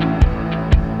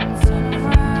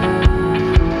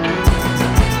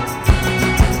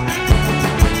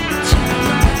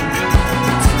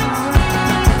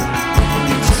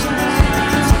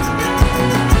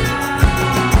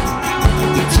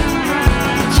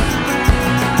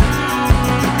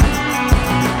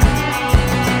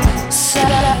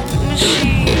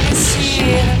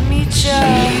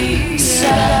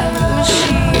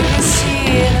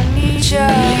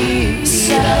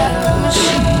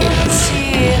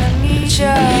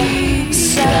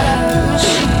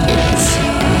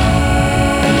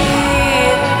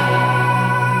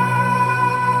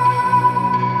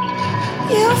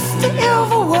 If there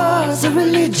ever was a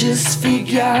religious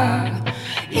figure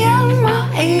in my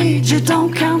age, it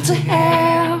don't count to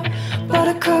have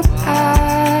buttercup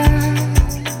eye.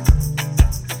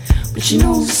 But you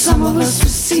know, some of us will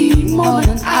see more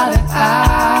than eye to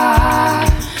eye.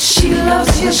 She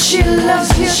loves you, she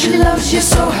loves you, she loves you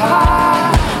so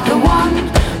hard. The one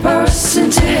person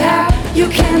to have, you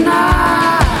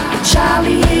cannot.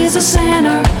 Charlie is a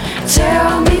sinner.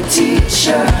 Tell me,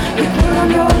 teacher, you put on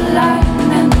your light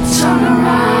and then turn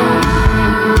around.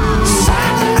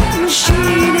 Silent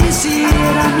machine is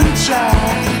here to meet ya.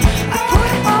 You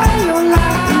put on your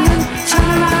light and then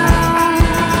turn around.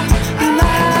 You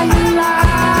lie, you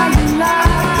lie, you lie,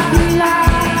 you lie,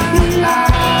 you lie.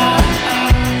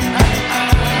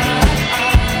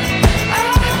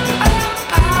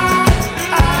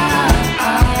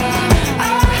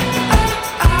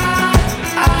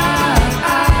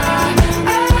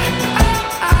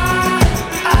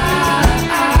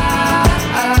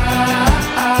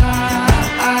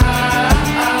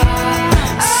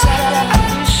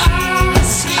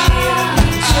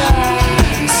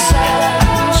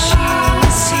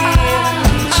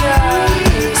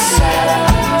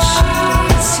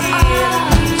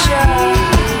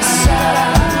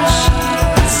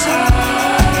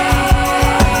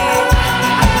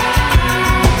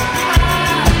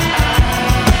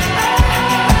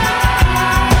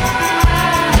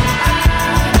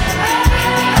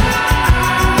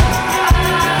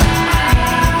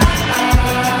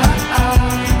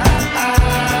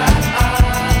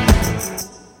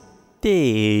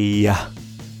 Hey,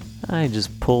 I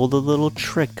just pulled a little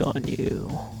trick on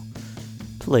you.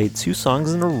 Played 2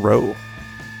 songs in a row.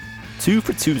 2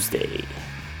 for Tuesday.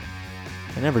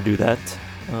 I never do that.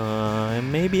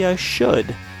 And maybe I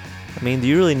should. I mean, do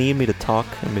you really need me to talk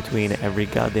in between every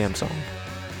goddamn song?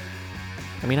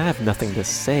 I mean, I have nothing to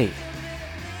say.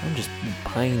 I'm just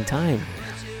buying time.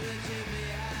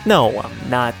 No, I'm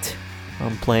not.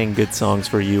 I'm playing good songs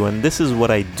for you, and this is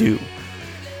what I do.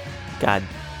 God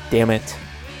damn it.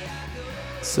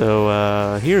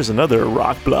 So, here's another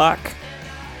rock block.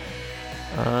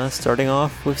 Starting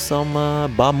off with some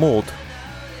Bob Mould.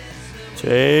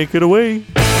 Take it away.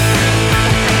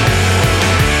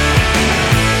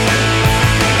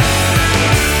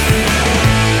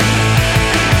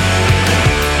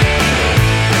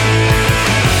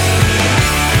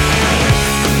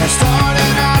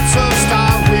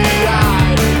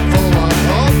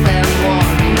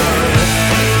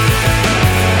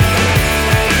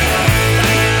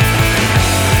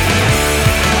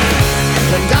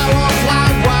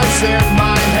 In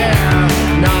my hair,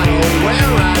 not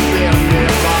aware I've been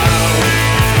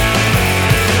nearby.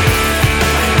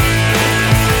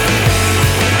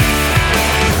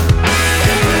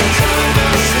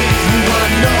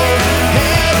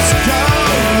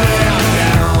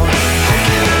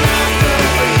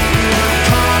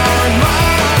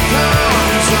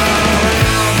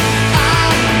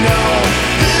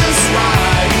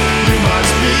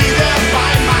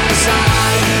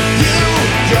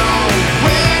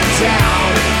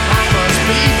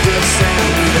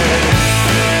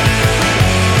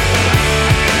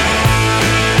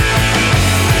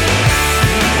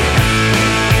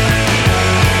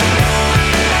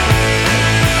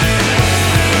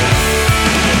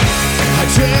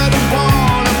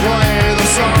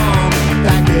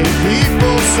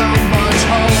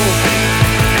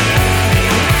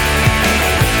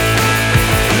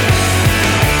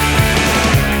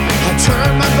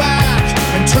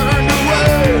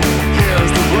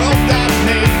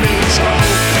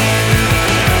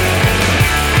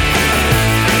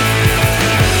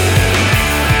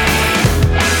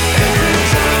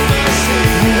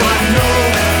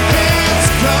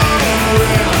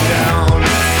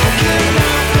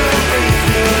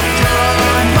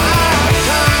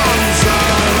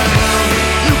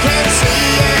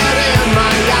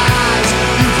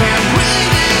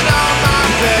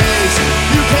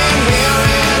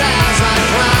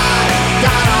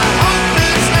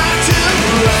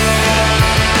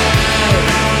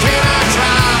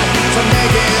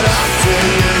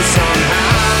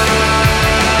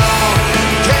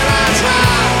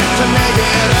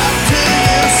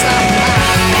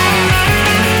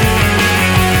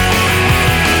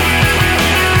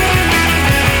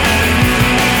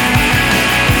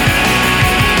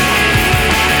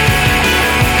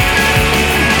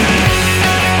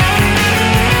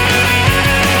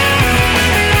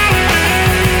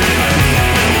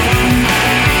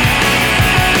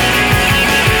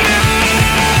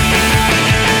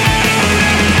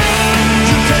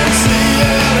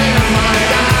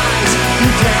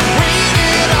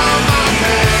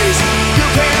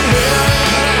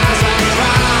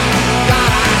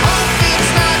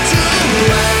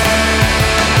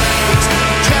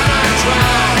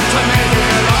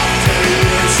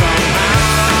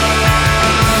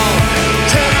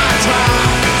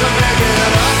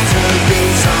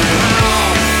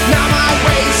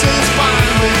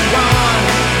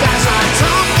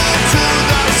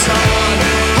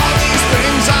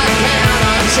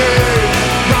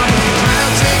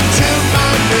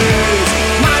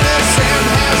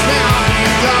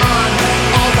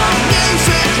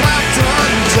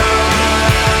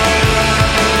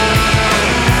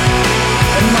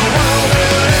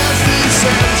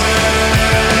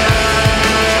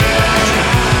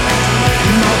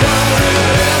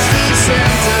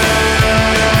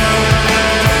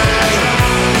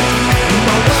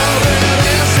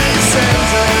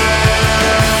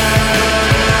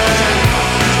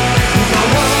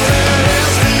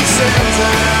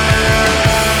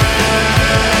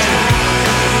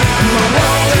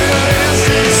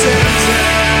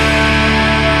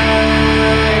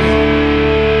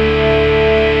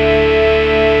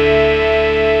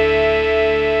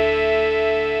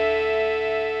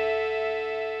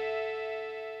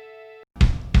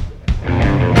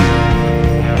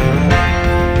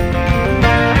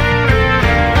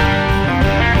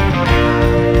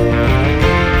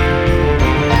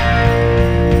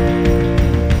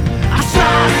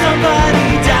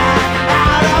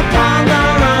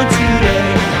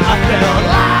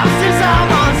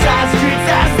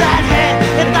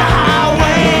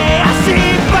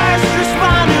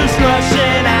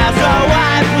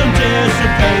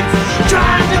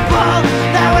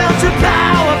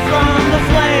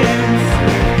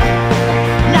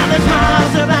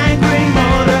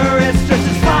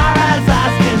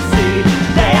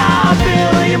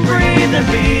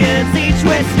 champions, each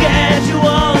with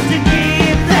schedules to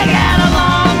keep. They get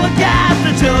along with gas,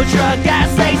 the tow truck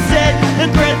as they sit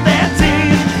and grit their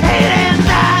teeth, hating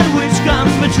that which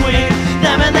comes between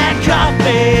them and their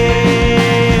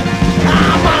coffee.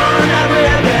 I'm on a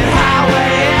ribbon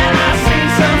highway and I see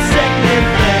some sickening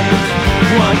things.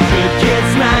 One good kid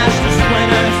smashed the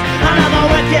splinters, another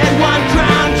wicked one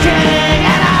crowned king,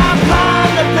 and upon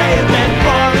the pavement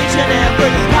for each and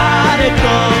every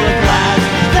particle of glass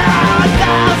there are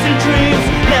 1,000 dreams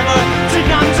never to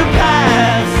come to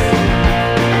pass.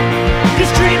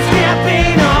 'Cause dreams can't be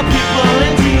no people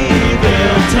indeed.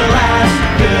 Built to last,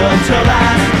 built to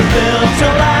last, built to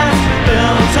last,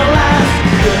 built to last,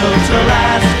 built to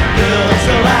last, built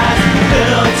to last,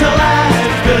 built to last,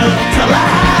 built to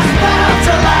last, built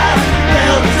to last,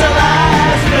 built to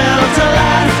last, built to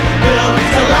last, built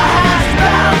to last,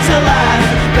 built to last,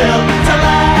 built to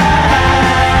last.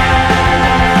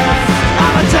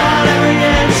 I've adored every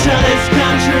inch of this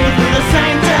country through the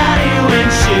same dirty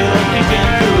windshield, peeking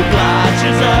through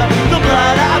blotches of the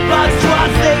blood I bust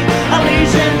towards the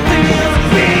Elysian fields.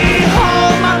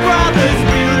 Behold my brother's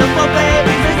beautiful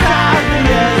babies as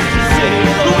obvious to see.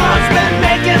 The world's been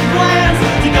making plans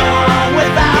to go on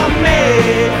without me.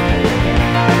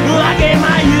 I gave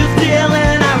my youth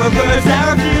dealing, I reversed, I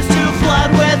refused to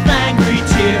flood with angry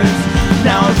tears.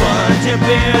 Now I've run to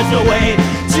beers away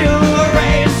to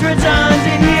erase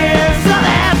redundant years. So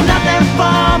there's nothing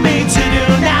for me to do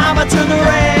now but turn the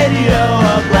radio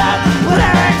up loud, put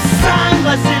Eric's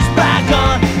sunglasses back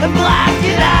on and black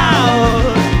it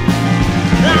out.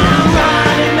 I'm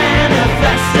writing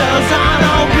manifestos on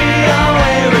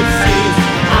OBOA receipts.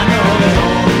 I know it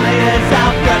only is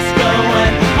al fresco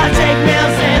when I take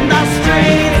meals in the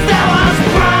streets. There was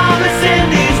promise in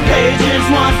these pages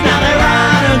once, now they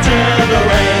rot under the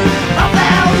rain of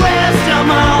their wisdom.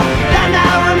 All that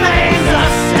now remains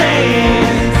are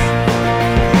stains.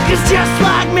 'Cause just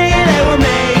like me they were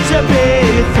made to be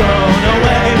thrown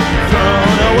away,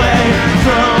 thrown away,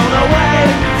 thrown away,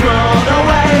 thrown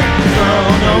away,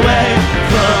 thrown away,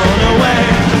 thrown away,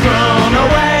 thrown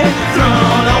away,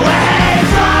 thrown away,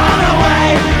 thrown away,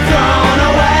 thrown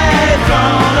away,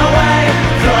 thrown away,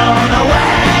 thrown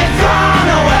away, thrown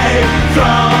away,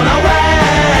 thrown away.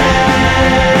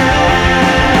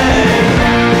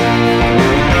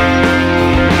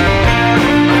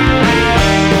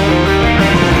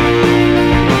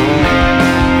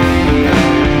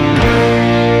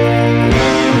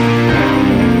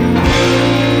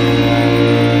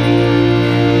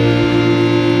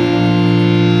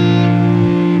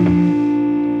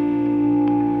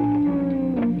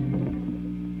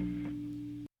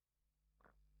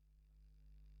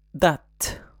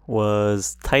 That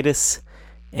was Titus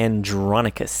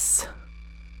Andronicus.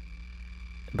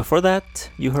 Before that,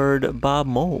 you heard Bob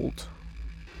Mould.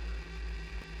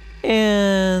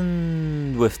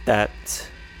 And with that,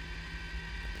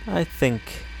 I think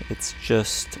it's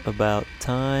just about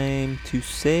time to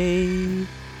say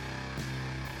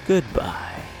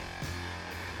goodbye.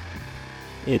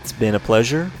 It's been a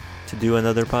pleasure to do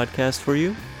another podcast for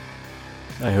you.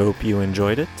 I hope you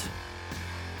enjoyed it.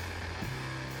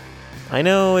 I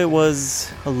know it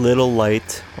was a little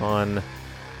light on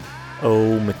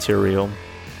material,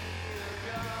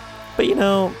 but you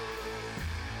know,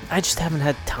 I just haven't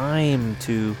had time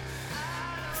to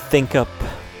think up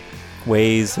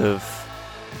ways of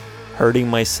hurting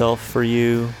myself for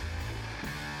you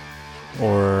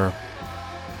or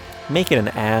making an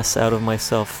ass out of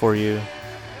myself for you.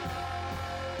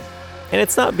 And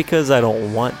it's not because I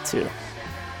don't want to,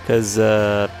 because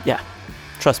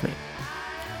trust me,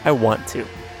 I want to.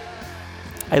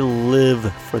 I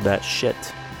live for that shit.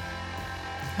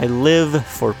 I live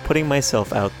for putting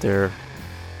myself out there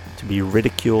to be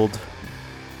ridiculed,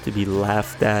 to be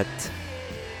laughed at,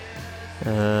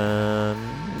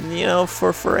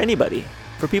 for anybody,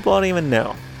 for people I don't even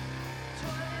know.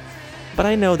 But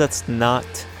I know that's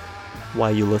not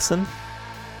why you listen.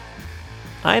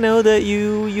 I know that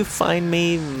you find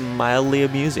me mildly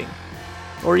amusing,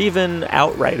 or even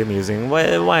outright amusing.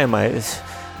 Why am I?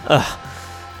 I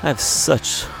have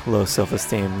such low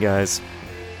self-esteem, guys.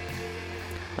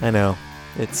 I know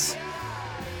it's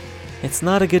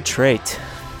not a good trait,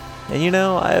 and you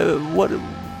know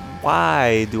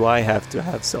why do I have to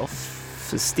have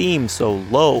self-esteem so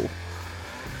low?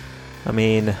 I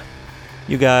mean,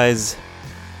 you guys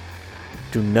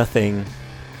do nothing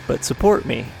but support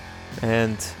me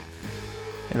and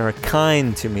are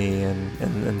kind to me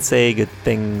and say good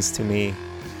things to me.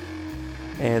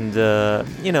 And,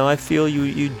 I feel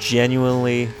you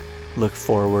genuinely look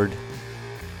forward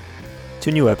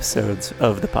to new episodes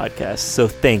of the podcast. So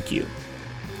thank you.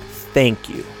 Thank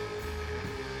you.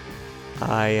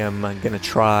 I am going to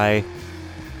try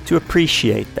to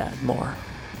appreciate that more.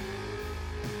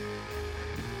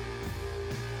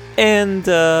 And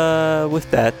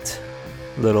with that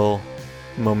little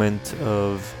moment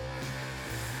of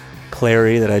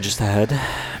clarity that I just had,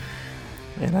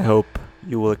 and I hope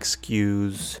you will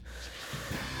excuse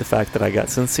the fact that I got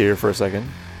sincere for a second.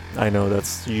 I know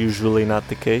that's usually not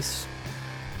the case.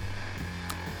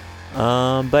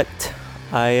 But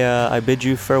I bid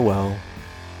you farewell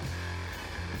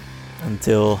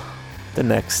until the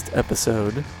next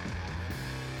episode,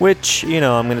 which,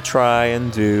 I'm going to try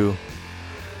and do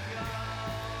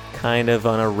kind of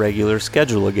on a regular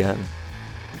schedule again.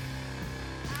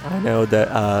 I know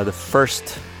that the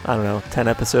first, 10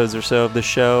 episodes or so of the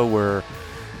show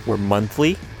were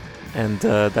monthly, and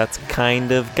that's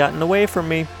kind of gotten away from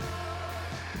me.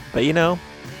 But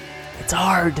it's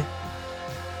hard.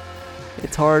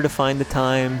 It's hard to find the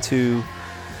time to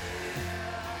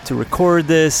record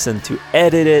this and to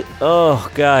edit it. Oh,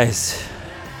 guys,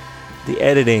 the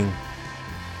editing,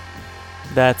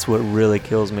 that's what really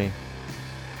kills me.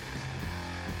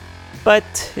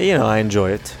 But, I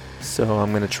enjoy it. So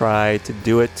I'm going to try to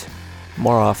do it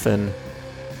more often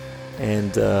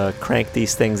and crank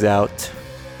these things out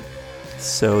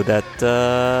so that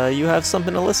you have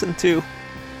something to listen to.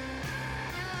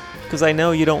 Because I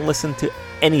know you don't listen to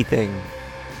anything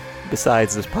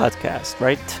besides this podcast,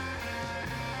 right?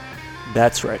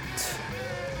 That's right.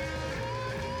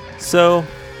 So,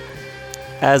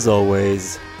 as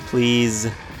always, please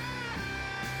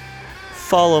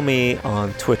follow me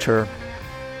on Twitter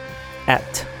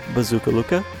at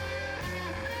BAZOOKALUCA.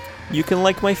 You can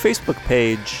like my Facebook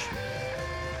page.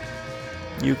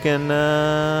 You can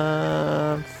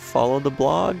follow the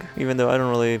blog, even though I don't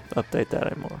really update that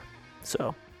anymore.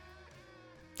 So,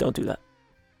 don't do that.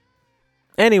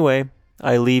 Anyway,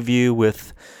 I leave you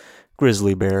with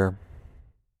Grizzly Bear.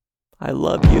 I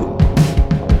love you.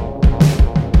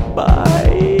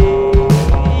 Bye.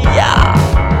 Yeah.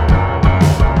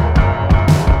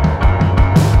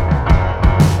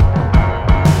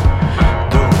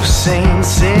 Those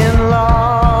saints in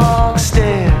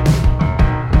lockstep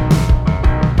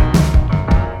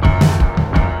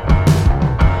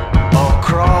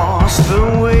across the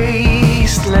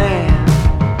wasteland,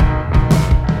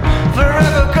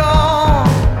 forever gone.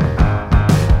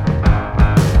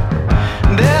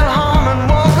 They'll hum and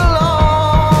walk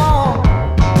along,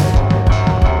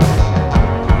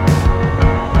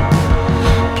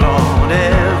 plod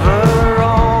ever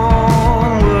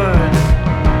onward,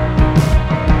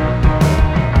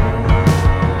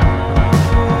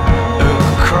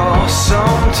 across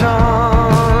some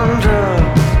tundra.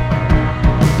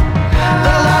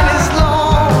 The line is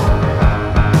long,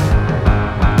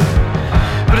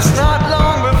 but it's not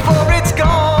long before it's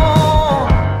gone.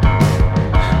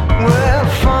 Well,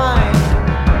 fine.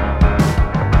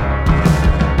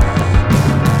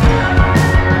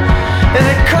 And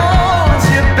it calls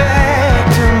you back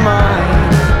to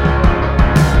mind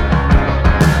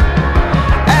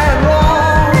at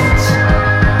once,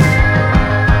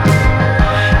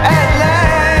 at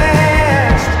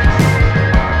last.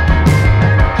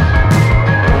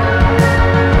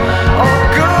 Oh,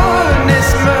 goodness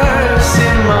mercy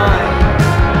mine,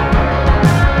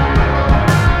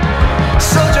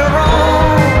 such a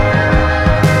wrong,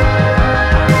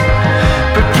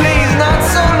 but please not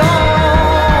so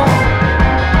long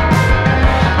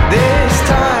this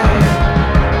time.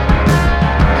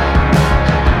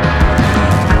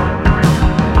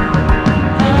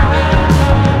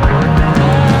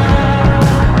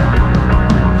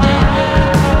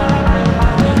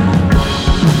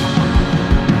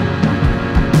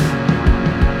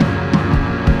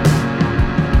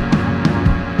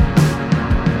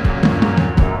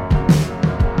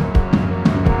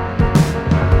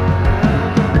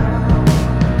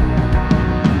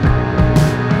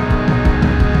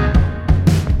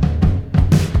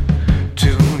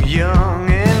 Too young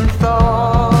and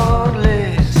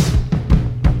thoughtless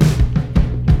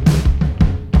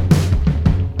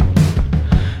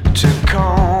to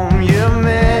calm your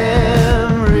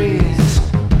memories.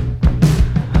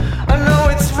 I know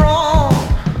it's wrong,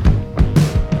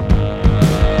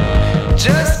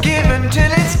 just give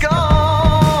until it's gone.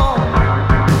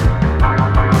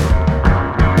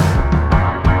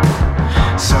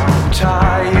 Some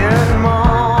tired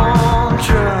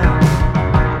mantra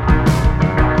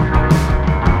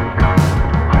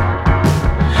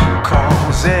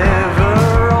calls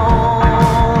ever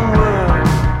onward.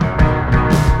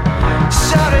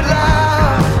 Shout it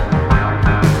loud,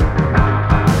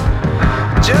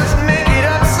 just make it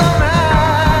up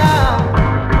somehow.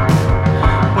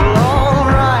 Well,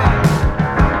 alright.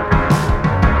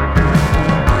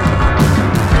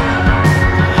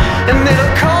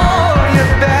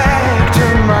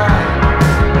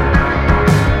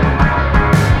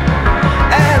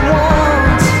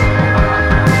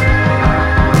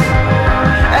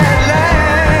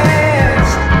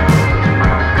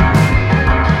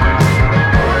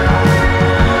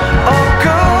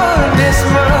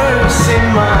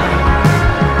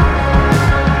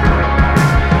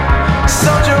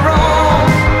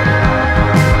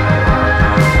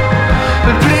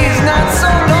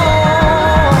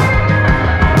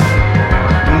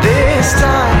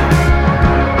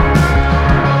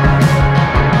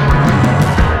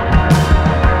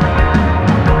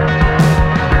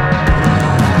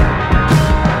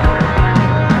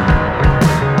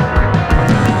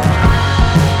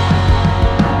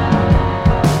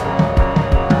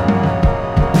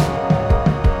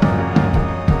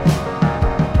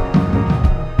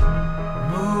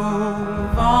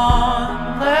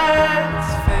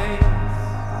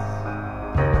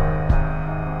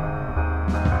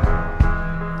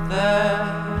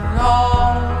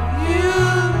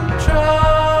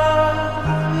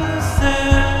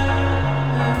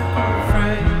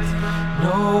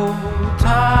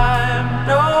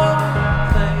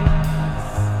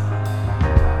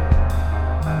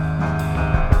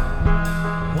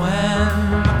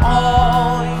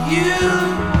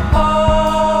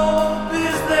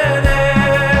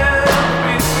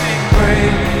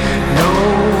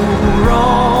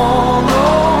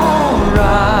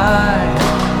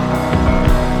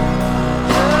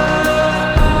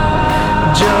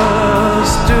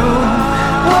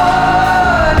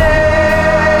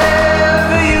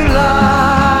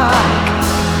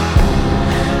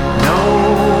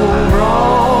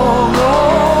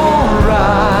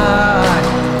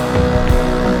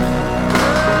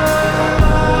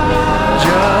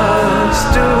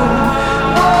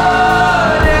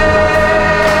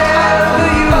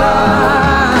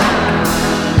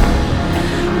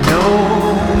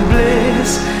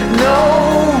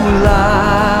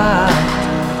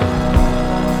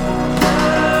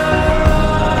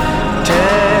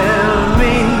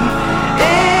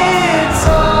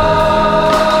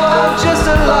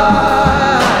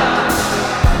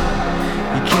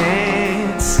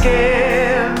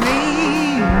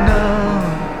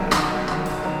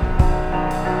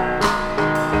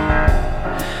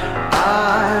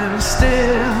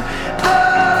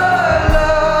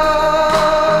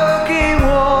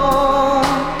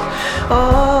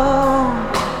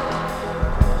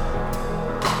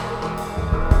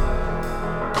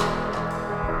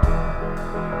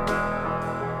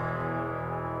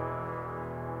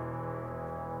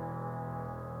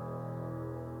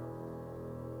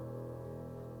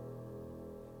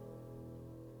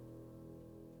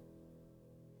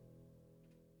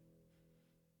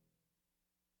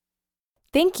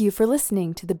 Thank you for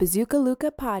listening to the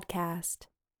BAZOOKALUCA podcast.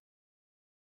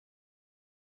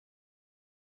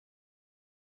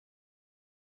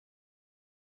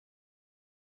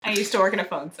 I used to work in a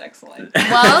phone sex line.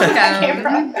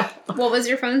 Welcome. What was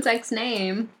your phone sex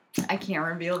name? I can't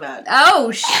reveal that.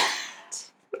 Oh, shit.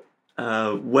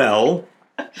 Well,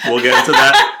 we'll get into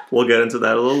that. We'll get into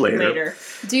that a little later.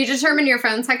 Do you determine your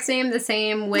phone sex name the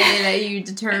same way that you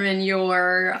determine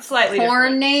your Slightly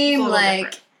porn different. name?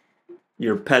 Like Different.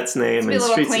 Your pet's name be a and little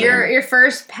street cleaner. name. your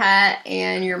first pet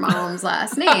and your mom's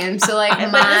last name. So like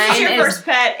But mine this is your is first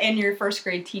pet and your first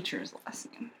grade teacher's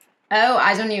last name. Oh,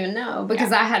 I don't even know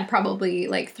because I had probably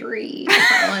like 3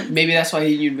 different ones. Maybe that's why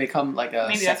you become like a.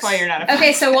 Maybe sex- that's why you're not a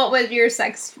Okay, so what would your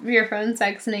phone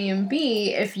sex name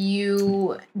be if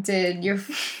you did your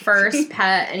first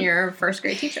pet and your first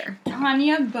grade teacher?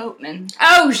 Tanya Boatman.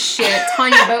 Oh shit,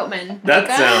 Tanya Boatman. That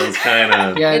Luca? sounds kind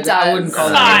of... Yeah, It does. I wouldn't call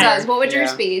It that. does. What would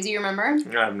yours Yeah. be? Do you remember?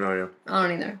 I have no idea. I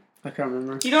don't either. I can't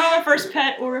remember. You don't have a first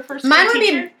pet or a first Mine grade would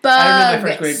teacher? be I don't know my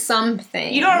first Bug grade.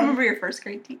 something. You don't remember your first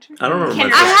grade teacher? I don't remember my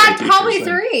Can't- first I had grade probably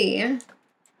teacher's name.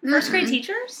 3. First grade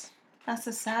teachers? That's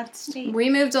a sad state.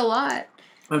 We moved a lot.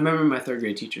 I remember my third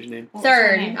grade teacher's name. What was her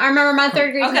Third. name? I remember my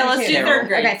third grade Okay, teacher let's do too. third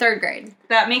grade. Okay, third grade.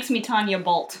 That makes me Tanya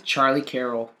Bolt. Charlie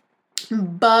Carroll.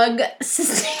 Bug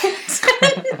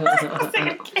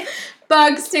Stanton.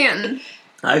 Bug Stanton.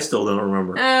 I still don't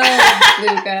remember. Oh,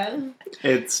 Luca.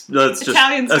 Let's just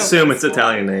Italians don't assume go it's to school.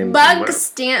 Italian names. Bug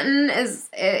Stanton is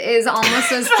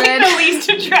almost as It's like good. the least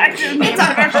attractive name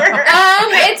I've ever heard.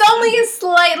 It's only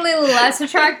slightly less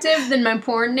attractive than my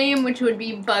porn name, which would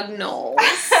be Bug Knowles.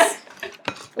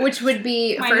 Which would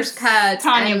be Mine first is pet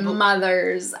Tanya and Blue.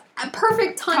 mother's. A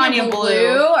perfect Tanya, Tanya Blue.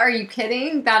 Blue. Are you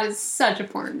kidding? That is such a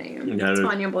porn name. Yeah, it is.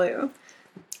 Tanya Blue.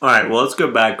 All right, well, let's go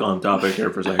back on topic here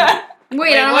for a second.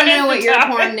 Wait, I what want to is know the what your topic?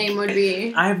 porn name would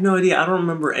be. I have no idea. I don't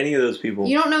remember any of those people.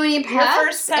 You don't know any pets?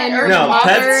 first pet and or your No,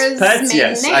 mother's pets, maiden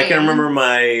yes. I can name.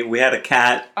 remember we had a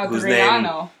cat whose name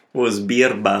Adriano. was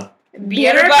Birba.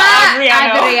 Birba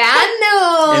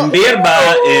Adriano. And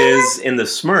Birba is, in the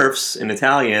Smurfs, in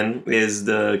Italian, is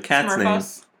the cat's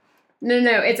Smurfos. No,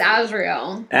 it's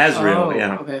Azrael. name. Azrael, Oh,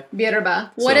 yeah. Okay. Birba.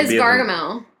 What So is Birba.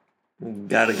 Gargamel?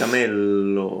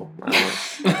 Gargamello. I don't know.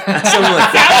 Something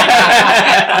like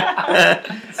that.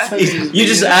 you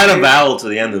just add a vowel to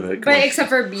the end of it. Come But on. except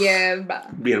for Birba.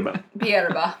 Birba.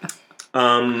 Pierba.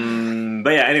 But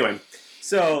yeah, anyway.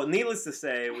 So, needless to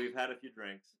say, we've had a few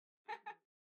drinks.